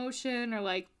had no emotion? Or,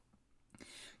 like,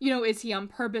 you know, is he on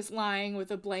purpose lying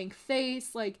with a blank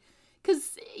face? Like,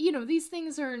 because, you know, these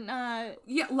things are not...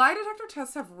 Yeah, lie detector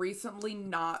tests have recently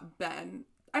not been...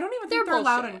 I don't even think they're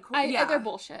allowed in court. Yeah, they're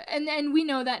bullshit. And we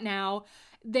know that now.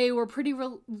 They were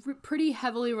pretty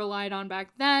heavily relied on back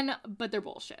then, but they're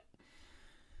bullshit.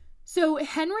 So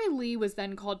Henry Lee was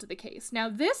then called to the case. Now,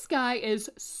 this guy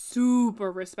is super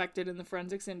respected in the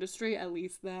forensics industry, at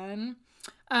least then,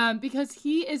 because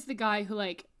he is the guy who,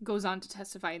 like, goes on to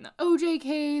testify in the OJ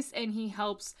case, and he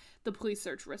helps the police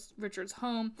search Richard's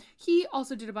home. He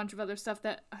also did a bunch of other stuff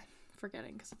that I'm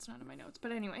forgetting because it's not in my notes.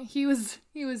 But anyway, he was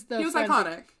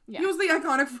iconic. Yeah. He was the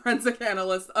iconic forensic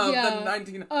analyst of the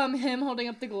 1900s. Him holding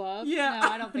up the glove. Yeah.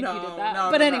 No, I don't think he did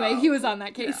that. But anyway, he was on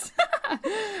that case.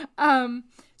 Yeah.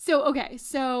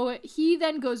 So he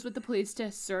then goes with the police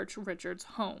to search Richard's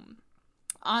home.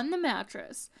 On the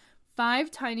mattress, 5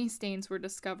 tiny stains were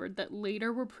discovered that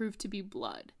later were proved to be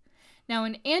blood. Now,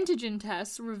 an antigen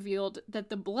test revealed that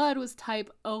the blood was type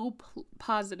O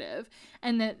positive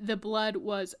and that the blood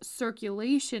was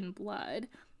circulation blood,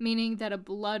 meaning that a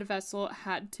blood vessel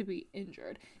had to be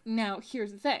injured. Now,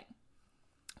 here's the thing.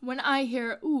 When I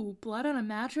hear, ooh, blood on a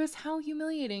mattress, how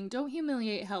humiliating. Don't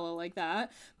humiliate Helle like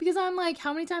that. Because I'm like,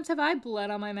 how many times have I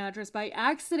bled on my mattress by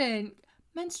accident?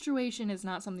 Menstruation is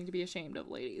not something to be ashamed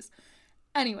of, ladies.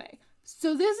 Anyway,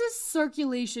 so this is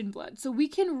circulation blood. So we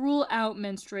can rule out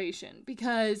menstruation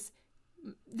because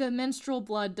the menstrual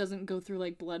blood doesn't go through,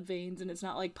 like, blood veins and it's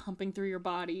not, like, pumping through your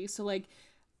body. So,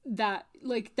 that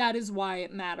is why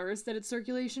it matters that it's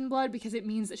circulation blood, because it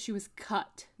means that she was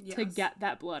cut to get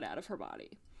that blood out of her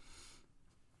body.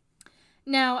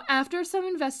 Now, after some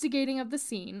investigating of the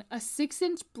scene, a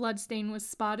 6-inch bloodstain was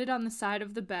spotted on the side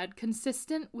of the bed,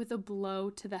 consistent with a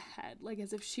blow to the head, like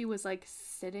as if she was, like,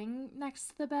 sitting next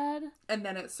to the bed. And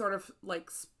then it sort of, like,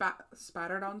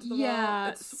 spattered onto the wall. Yeah,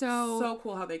 it's so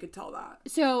cool how they could tell that.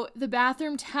 So the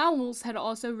bathroom towels had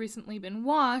also recently been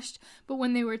washed, but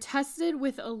when they were tested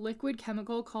with a liquid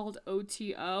chemical called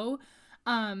OTO,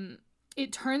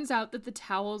 it turns out that the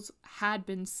towels had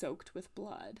been soaked with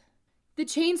blood. The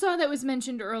chainsaw that was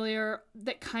mentioned earlier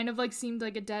that kind of, like, seemed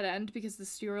like a dead end because the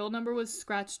serial number was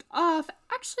scratched off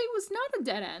actually was not a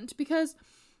dead end, because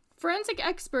forensic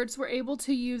experts were able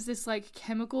to use this, like,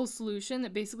 chemical solution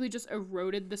that basically just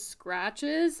eroded the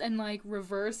scratches and, like,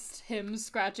 reversed him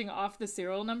scratching off the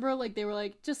serial number. Like, they were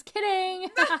like, just kidding.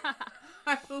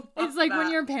 It's like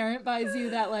when your parent buys you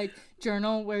that, like,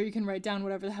 journal where you can write down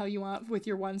whatever the hell you want with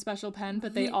your one special pen,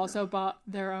 but they also bought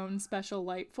their own special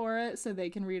light for it so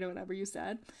they can read whatever you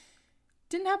said.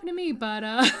 Didn't happen to me,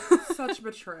 but such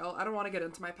betrayal. I don't want to get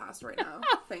into my past right now.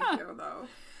 Thank you, though.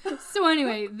 So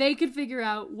anyway, they could figure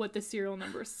out what the serial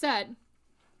number said.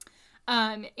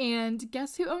 And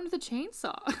guess who owned the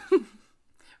chainsaw?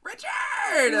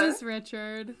 Richard! It was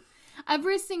Richard.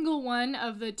 Every single one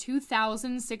of the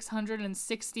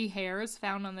 2,660 hairs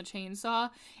found on the chainsaw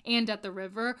and at the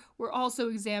river were also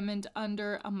examined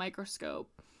under a microscope.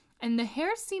 And the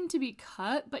hairs seemed to be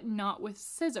cut, but not with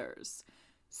scissors.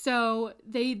 So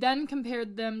they then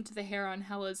compared them to the hair on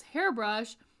Helle's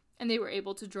hairbrush, and they were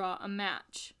able to draw a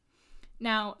match.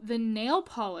 Now, the nail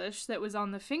polish that was on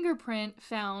the fingerprint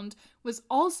found was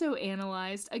also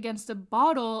analyzed against a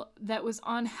bottle that was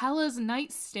on Helle's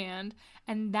nightstand,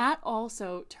 and that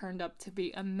also turned up to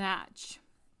be a match.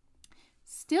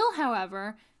 Still,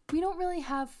 however, we don't really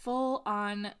have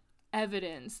full-on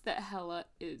evidence that Helle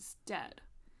is dead.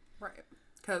 Right.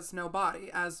 Because no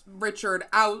body, as Richard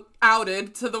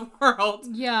outed to the world.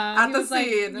 Yeah. At the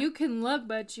scene. Like, you can look,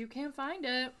 but you can't find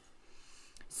it.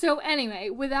 So anyway,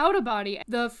 without a body,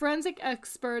 the forensic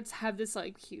experts have this,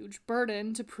 like, huge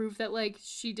burden to prove that, like,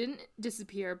 she didn't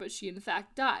disappear, but she in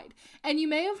fact died. And you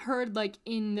may have heard, like,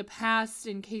 in the past,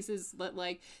 in cases that,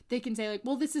 like, they can say, like,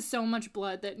 well, this is so much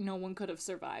blood that no one could have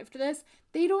survived this.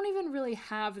 They don't even really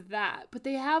have that. But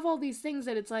they have all these things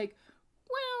that it's like,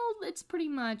 well, it's pretty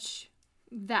much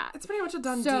that. It's pretty much a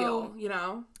done deal, you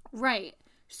know? Right.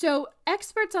 So,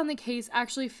 experts on the case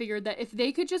actually figured that if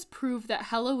they could just prove that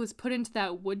Helle was put into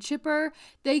that wood chipper,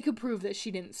 they could prove that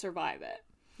she didn't survive it.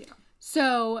 Yeah.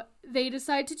 So, they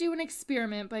decide to do an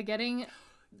experiment by getting...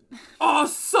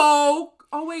 Oh,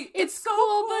 wait. It's so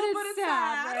cool, but it's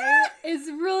sad, right? It's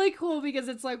really cool because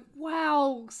it's like,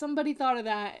 wow, somebody thought of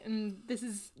that, and this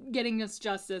is getting us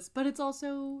justice, but it's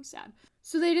also sad.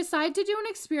 So, they decide to do an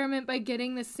experiment by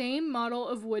getting the same model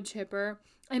of wood chipper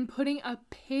and putting a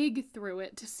pig through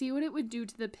it to see what it would do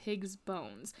to the pig's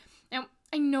bones. Now,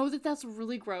 I know that that's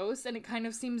really gross and it kind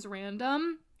of seems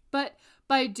random, but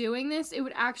by doing this, it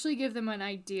would actually give them an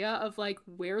idea of, like,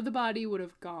 where the body would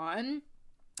have gone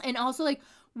and also, like,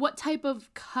 what type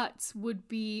of cuts would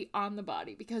be on the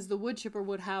body, because the wood chipper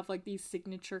would have, like, these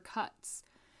signature cuts.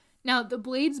 Now, the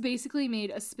blades basically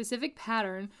made a specific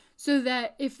pattern so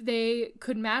that if they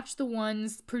could match the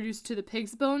ones produced to the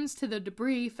pig's bones to the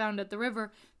debris found at the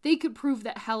river, they could prove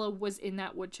that Helle was in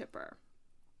that wood chipper.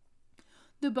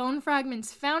 The bone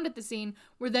fragments found at the scene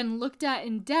were then looked at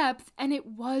in depth, and it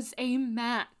was a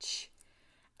match.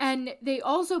 And they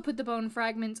also put the bone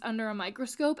fragments under a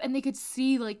microscope, and they could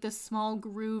see, like, the small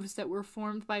grooves that were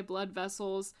formed by blood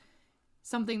vessels,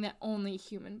 something that only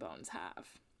human bones have.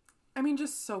 I mean,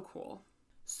 just so cool.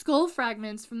 Skull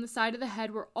fragments from the side of the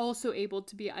head were also able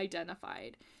to be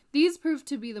identified. These proved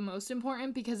to be the most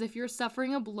important because if you're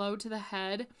suffering a blow to the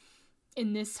head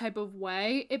in this type of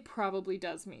way, it probably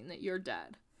does mean that you're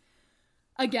dead.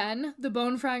 Again, the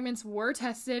bone fragments were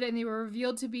tested and they were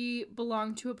revealed to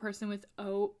belong to a person with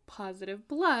O positive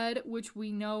blood, which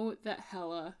we know that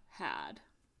Helle had.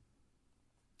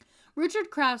 Richard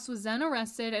Crafts was then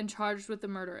arrested and charged with the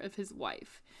murder of his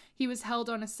wife. He was held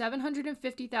on a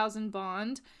 $750,000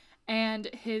 bond, and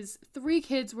his 3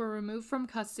 kids were removed from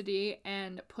custody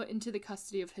and put into the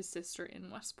custody of his sister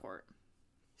in Westport.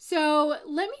 So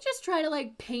let me just try to,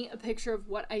 like, paint a picture of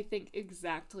what I think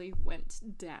exactly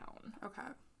went down. Okay.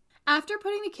 After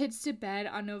putting the kids to bed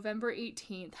on November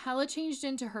 18th, Helle changed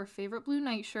into her favorite blue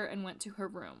nightshirt and went to her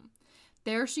room.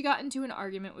 There she got into an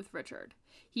argument with Richard.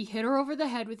 He hit her over the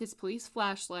head with his police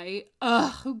flashlight,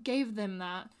 who gave them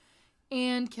that,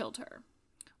 and killed her.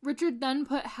 Richard then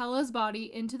put Helle's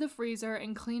body into the freezer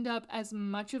and cleaned up as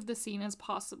much of the scene as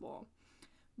possible.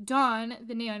 Dawn,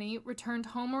 the nanny, returned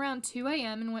home around 2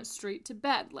 a.m. and went straight to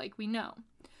bed, like we know.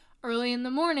 Early in the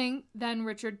morning, then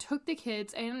Richard took the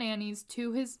kids and nanny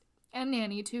to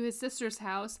his sister's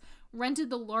house, rented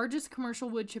the largest commercial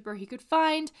wood chipper he could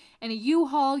find, and a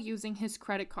U-Haul using his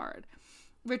credit card.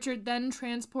 Richard then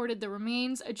transported the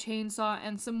remains, a chainsaw,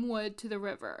 and some wood to the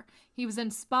river. He was then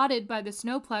spotted by the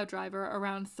snowplow driver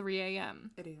around 3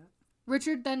 a.m. Idiot.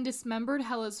 Richard then dismembered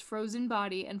Helle's frozen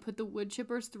body and put wood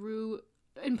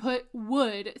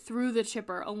through the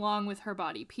chipper along with her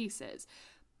body pieces.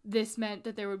 This meant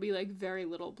that there would be, like, very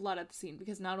little blood at the scene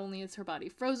because not only is her body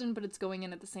frozen, but it's going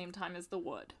in at the same time as the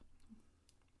wood.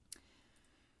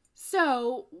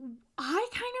 So, I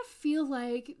kind of feel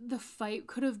like the fight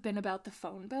could have been about the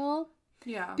phone bill.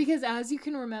 Yeah. Because as you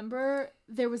can remember,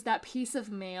 there was that piece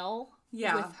of mail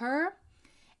with her.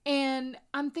 And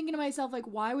I'm thinking to myself, like,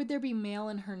 why would there be mail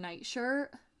in her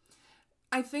nightshirt?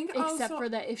 I think Except for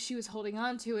that if she was holding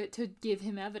on to it to give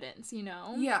him evidence, you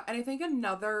know? Yeah, and I think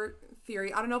another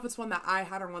theory, I don't know if it's one that I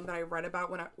had or one that I read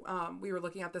about when we were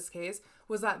looking at this case,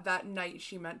 was that night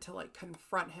she meant to, like,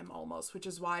 confront him almost, which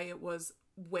is why it was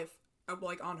with,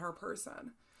 like, on her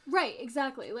person. Right,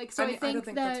 exactly. Like, so I don't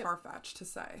think that's far-fetched to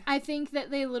say. I think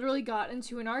that they literally got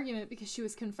into an argument because she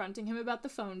was confronting him about the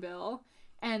phone bill,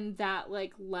 and that,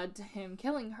 like, led to him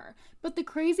killing her. But the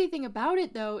crazy thing about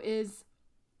it, though, is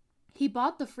he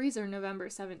bought the freezer November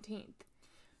 17th.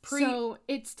 So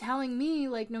it's telling me,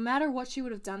 like, no matter what she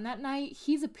would have done that night,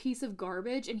 he's a piece of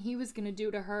garbage, and he was going to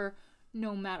do to her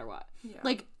no matter what. Yeah.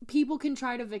 Like, people can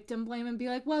try to victim blame and be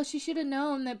like, well, she should have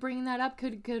known that bringing that up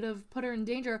could have put her in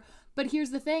danger. But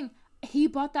here's the thing. He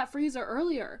bought that freezer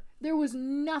earlier. There was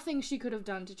nothing she could have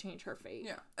done to change her fate.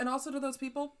 Yeah. And also to those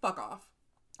people, fuck off.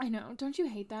 I know. Don't you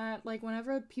hate that? Like,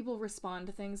 whenever people respond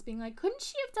to things being like, couldn't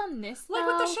she have done this, though? Like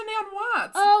with the Shanann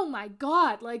Watts. Oh, my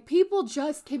God. Like, people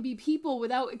just can be people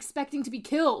without expecting to be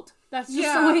killed. That's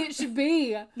just the way it should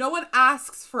be. No one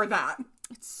asks for that.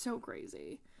 It's so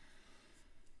crazy.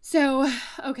 So,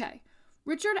 okay.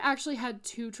 Richard actually had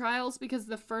 2 trials because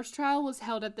the first trial was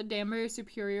held at the Danbury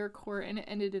Superior Court and it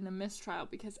ended in a mistrial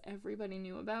because everybody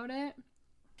knew about it.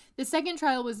 The second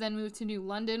trial was then moved to New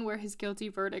London, where his guilty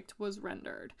verdict was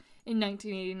rendered in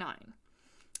 1989.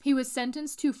 He was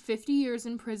sentenced to 50 years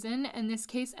in prison, and this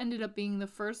case ended up being the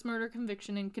first murder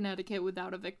conviction in Connecticut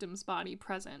without a victim's body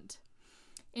present.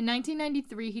 In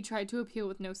 1993, he tried to appeal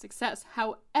with no success.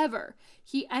 However,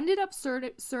 he ended up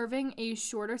serving a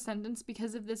shorter sentence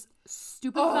because of this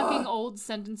stupid fucking old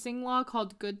sentencing law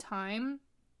called good time,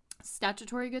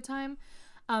 statutory good time.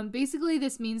 Basically,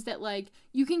 this means that, like,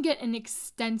 you can get an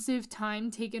extensive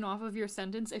time taken off of your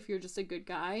sentence if you're just a good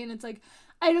guy. And it's like,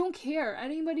 I don't care.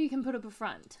 Anybody can put up a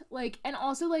front. Like, and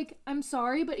also, like, I'm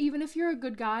sorry, but even if you're a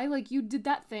good guy, like, you did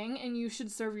that thing and you should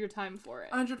serve your time for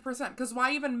it. 100%. Because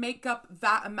why even make up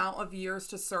that amount of years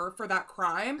to serve for that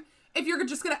crime if you're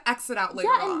just going to exit out later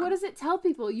on? Yeah, and what does it tell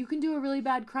people? You can do a really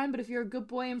bad crime, but if you're a good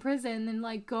boy in prison, then,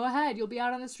 like, go ahead. You'll be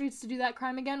out on the streets to do that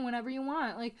crime again whenever you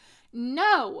want. Like,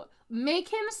 no. Make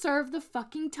him serve the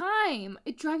fucking time.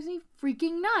 It drives me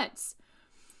freaking nuts.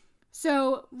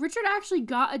 So, Richard actually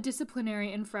got a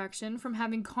disciplinary infraction from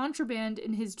having contraband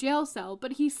in his jail cell,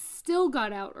 but he still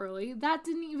got out early. That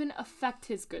didn't even affect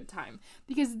his good time,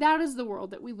 because that is the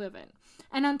world that we live in.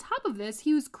 And on top of this,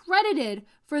 he was credited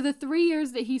for the 3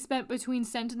 years that he spent between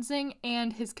sentencing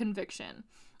and his conviction,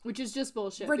 which is just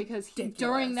bullshit. Ridiculous. Because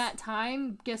during that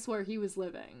time, guess where he was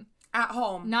living? At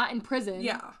home. Not in prison.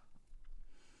 Yeah.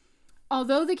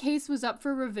 Although the case was up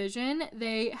for revision,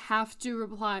 they have to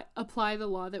apply the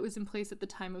law that was in place at the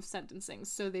time of sentencing,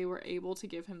 so they were able to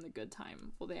give him the good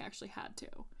time. Well, they actually had to.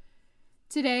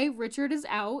 Today, Richard is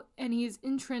out, and he's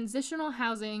in transitional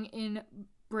housing in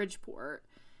Bridgeport.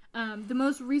 The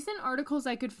most recent articles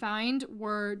I could find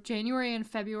were January and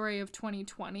February of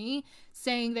 2020,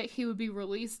 saying that he would be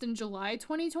released in July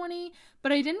 2020,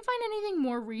 but I didn't find anything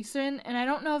more recent, and I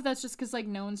don't know if that's just because, like,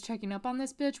 no one's checking up on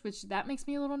this bitch, which that makes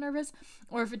me a little nervous,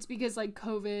 or if it's because, like,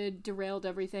 COVID derailed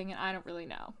everything, and I don't really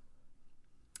know.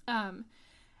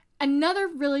 Another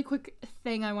really quick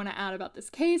thing I want to add about this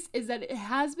case is that it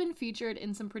has been featured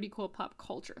in some pretty cool pop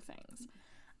culture things.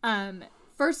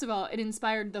 First of all, it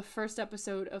inspired the first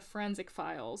episode of Forensic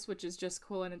Files, which is just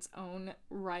cool in its own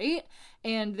right.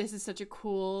 And this is such a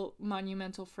cool,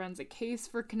 monumental forensic case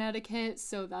for Connecticut,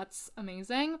 so that's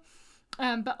amazing.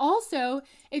 But also,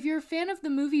 if you're a fan of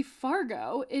the movie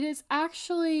Fargo, it is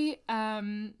actually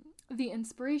the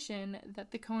inspiration that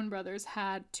the Coen brothers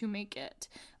had to make it.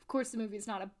 Of course, the movie is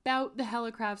not about the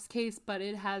Helle Crafts case, but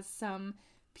it has some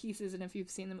pieces, and if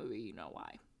you've seen the movie, you know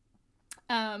why.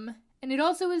 And it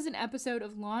also is an episode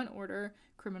of Law & Order: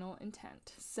 Criminal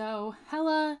Intent. So,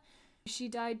 Helle, she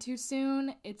died too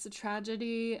soon. It's a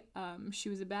tragedy. She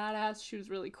was a badass. She was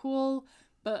really cool.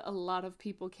 But a lot of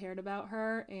people cared about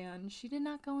her, and she did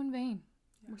not go in vain.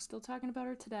 Yeah. We're still talking about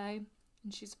her today,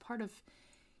 and she's a part of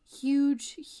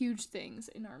huge, huge things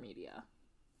in our media.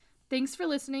 Thanks for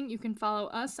listening. You can follow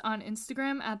us on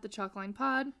Instagram at The Chalkline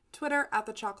Pod. Twitter at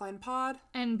The Chalkline Pod.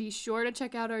 And be sure to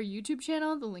check out our YouTube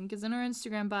channel. The link is in our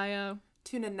Instagram bio.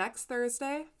 Tune in next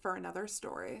Thursday for another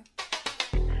story.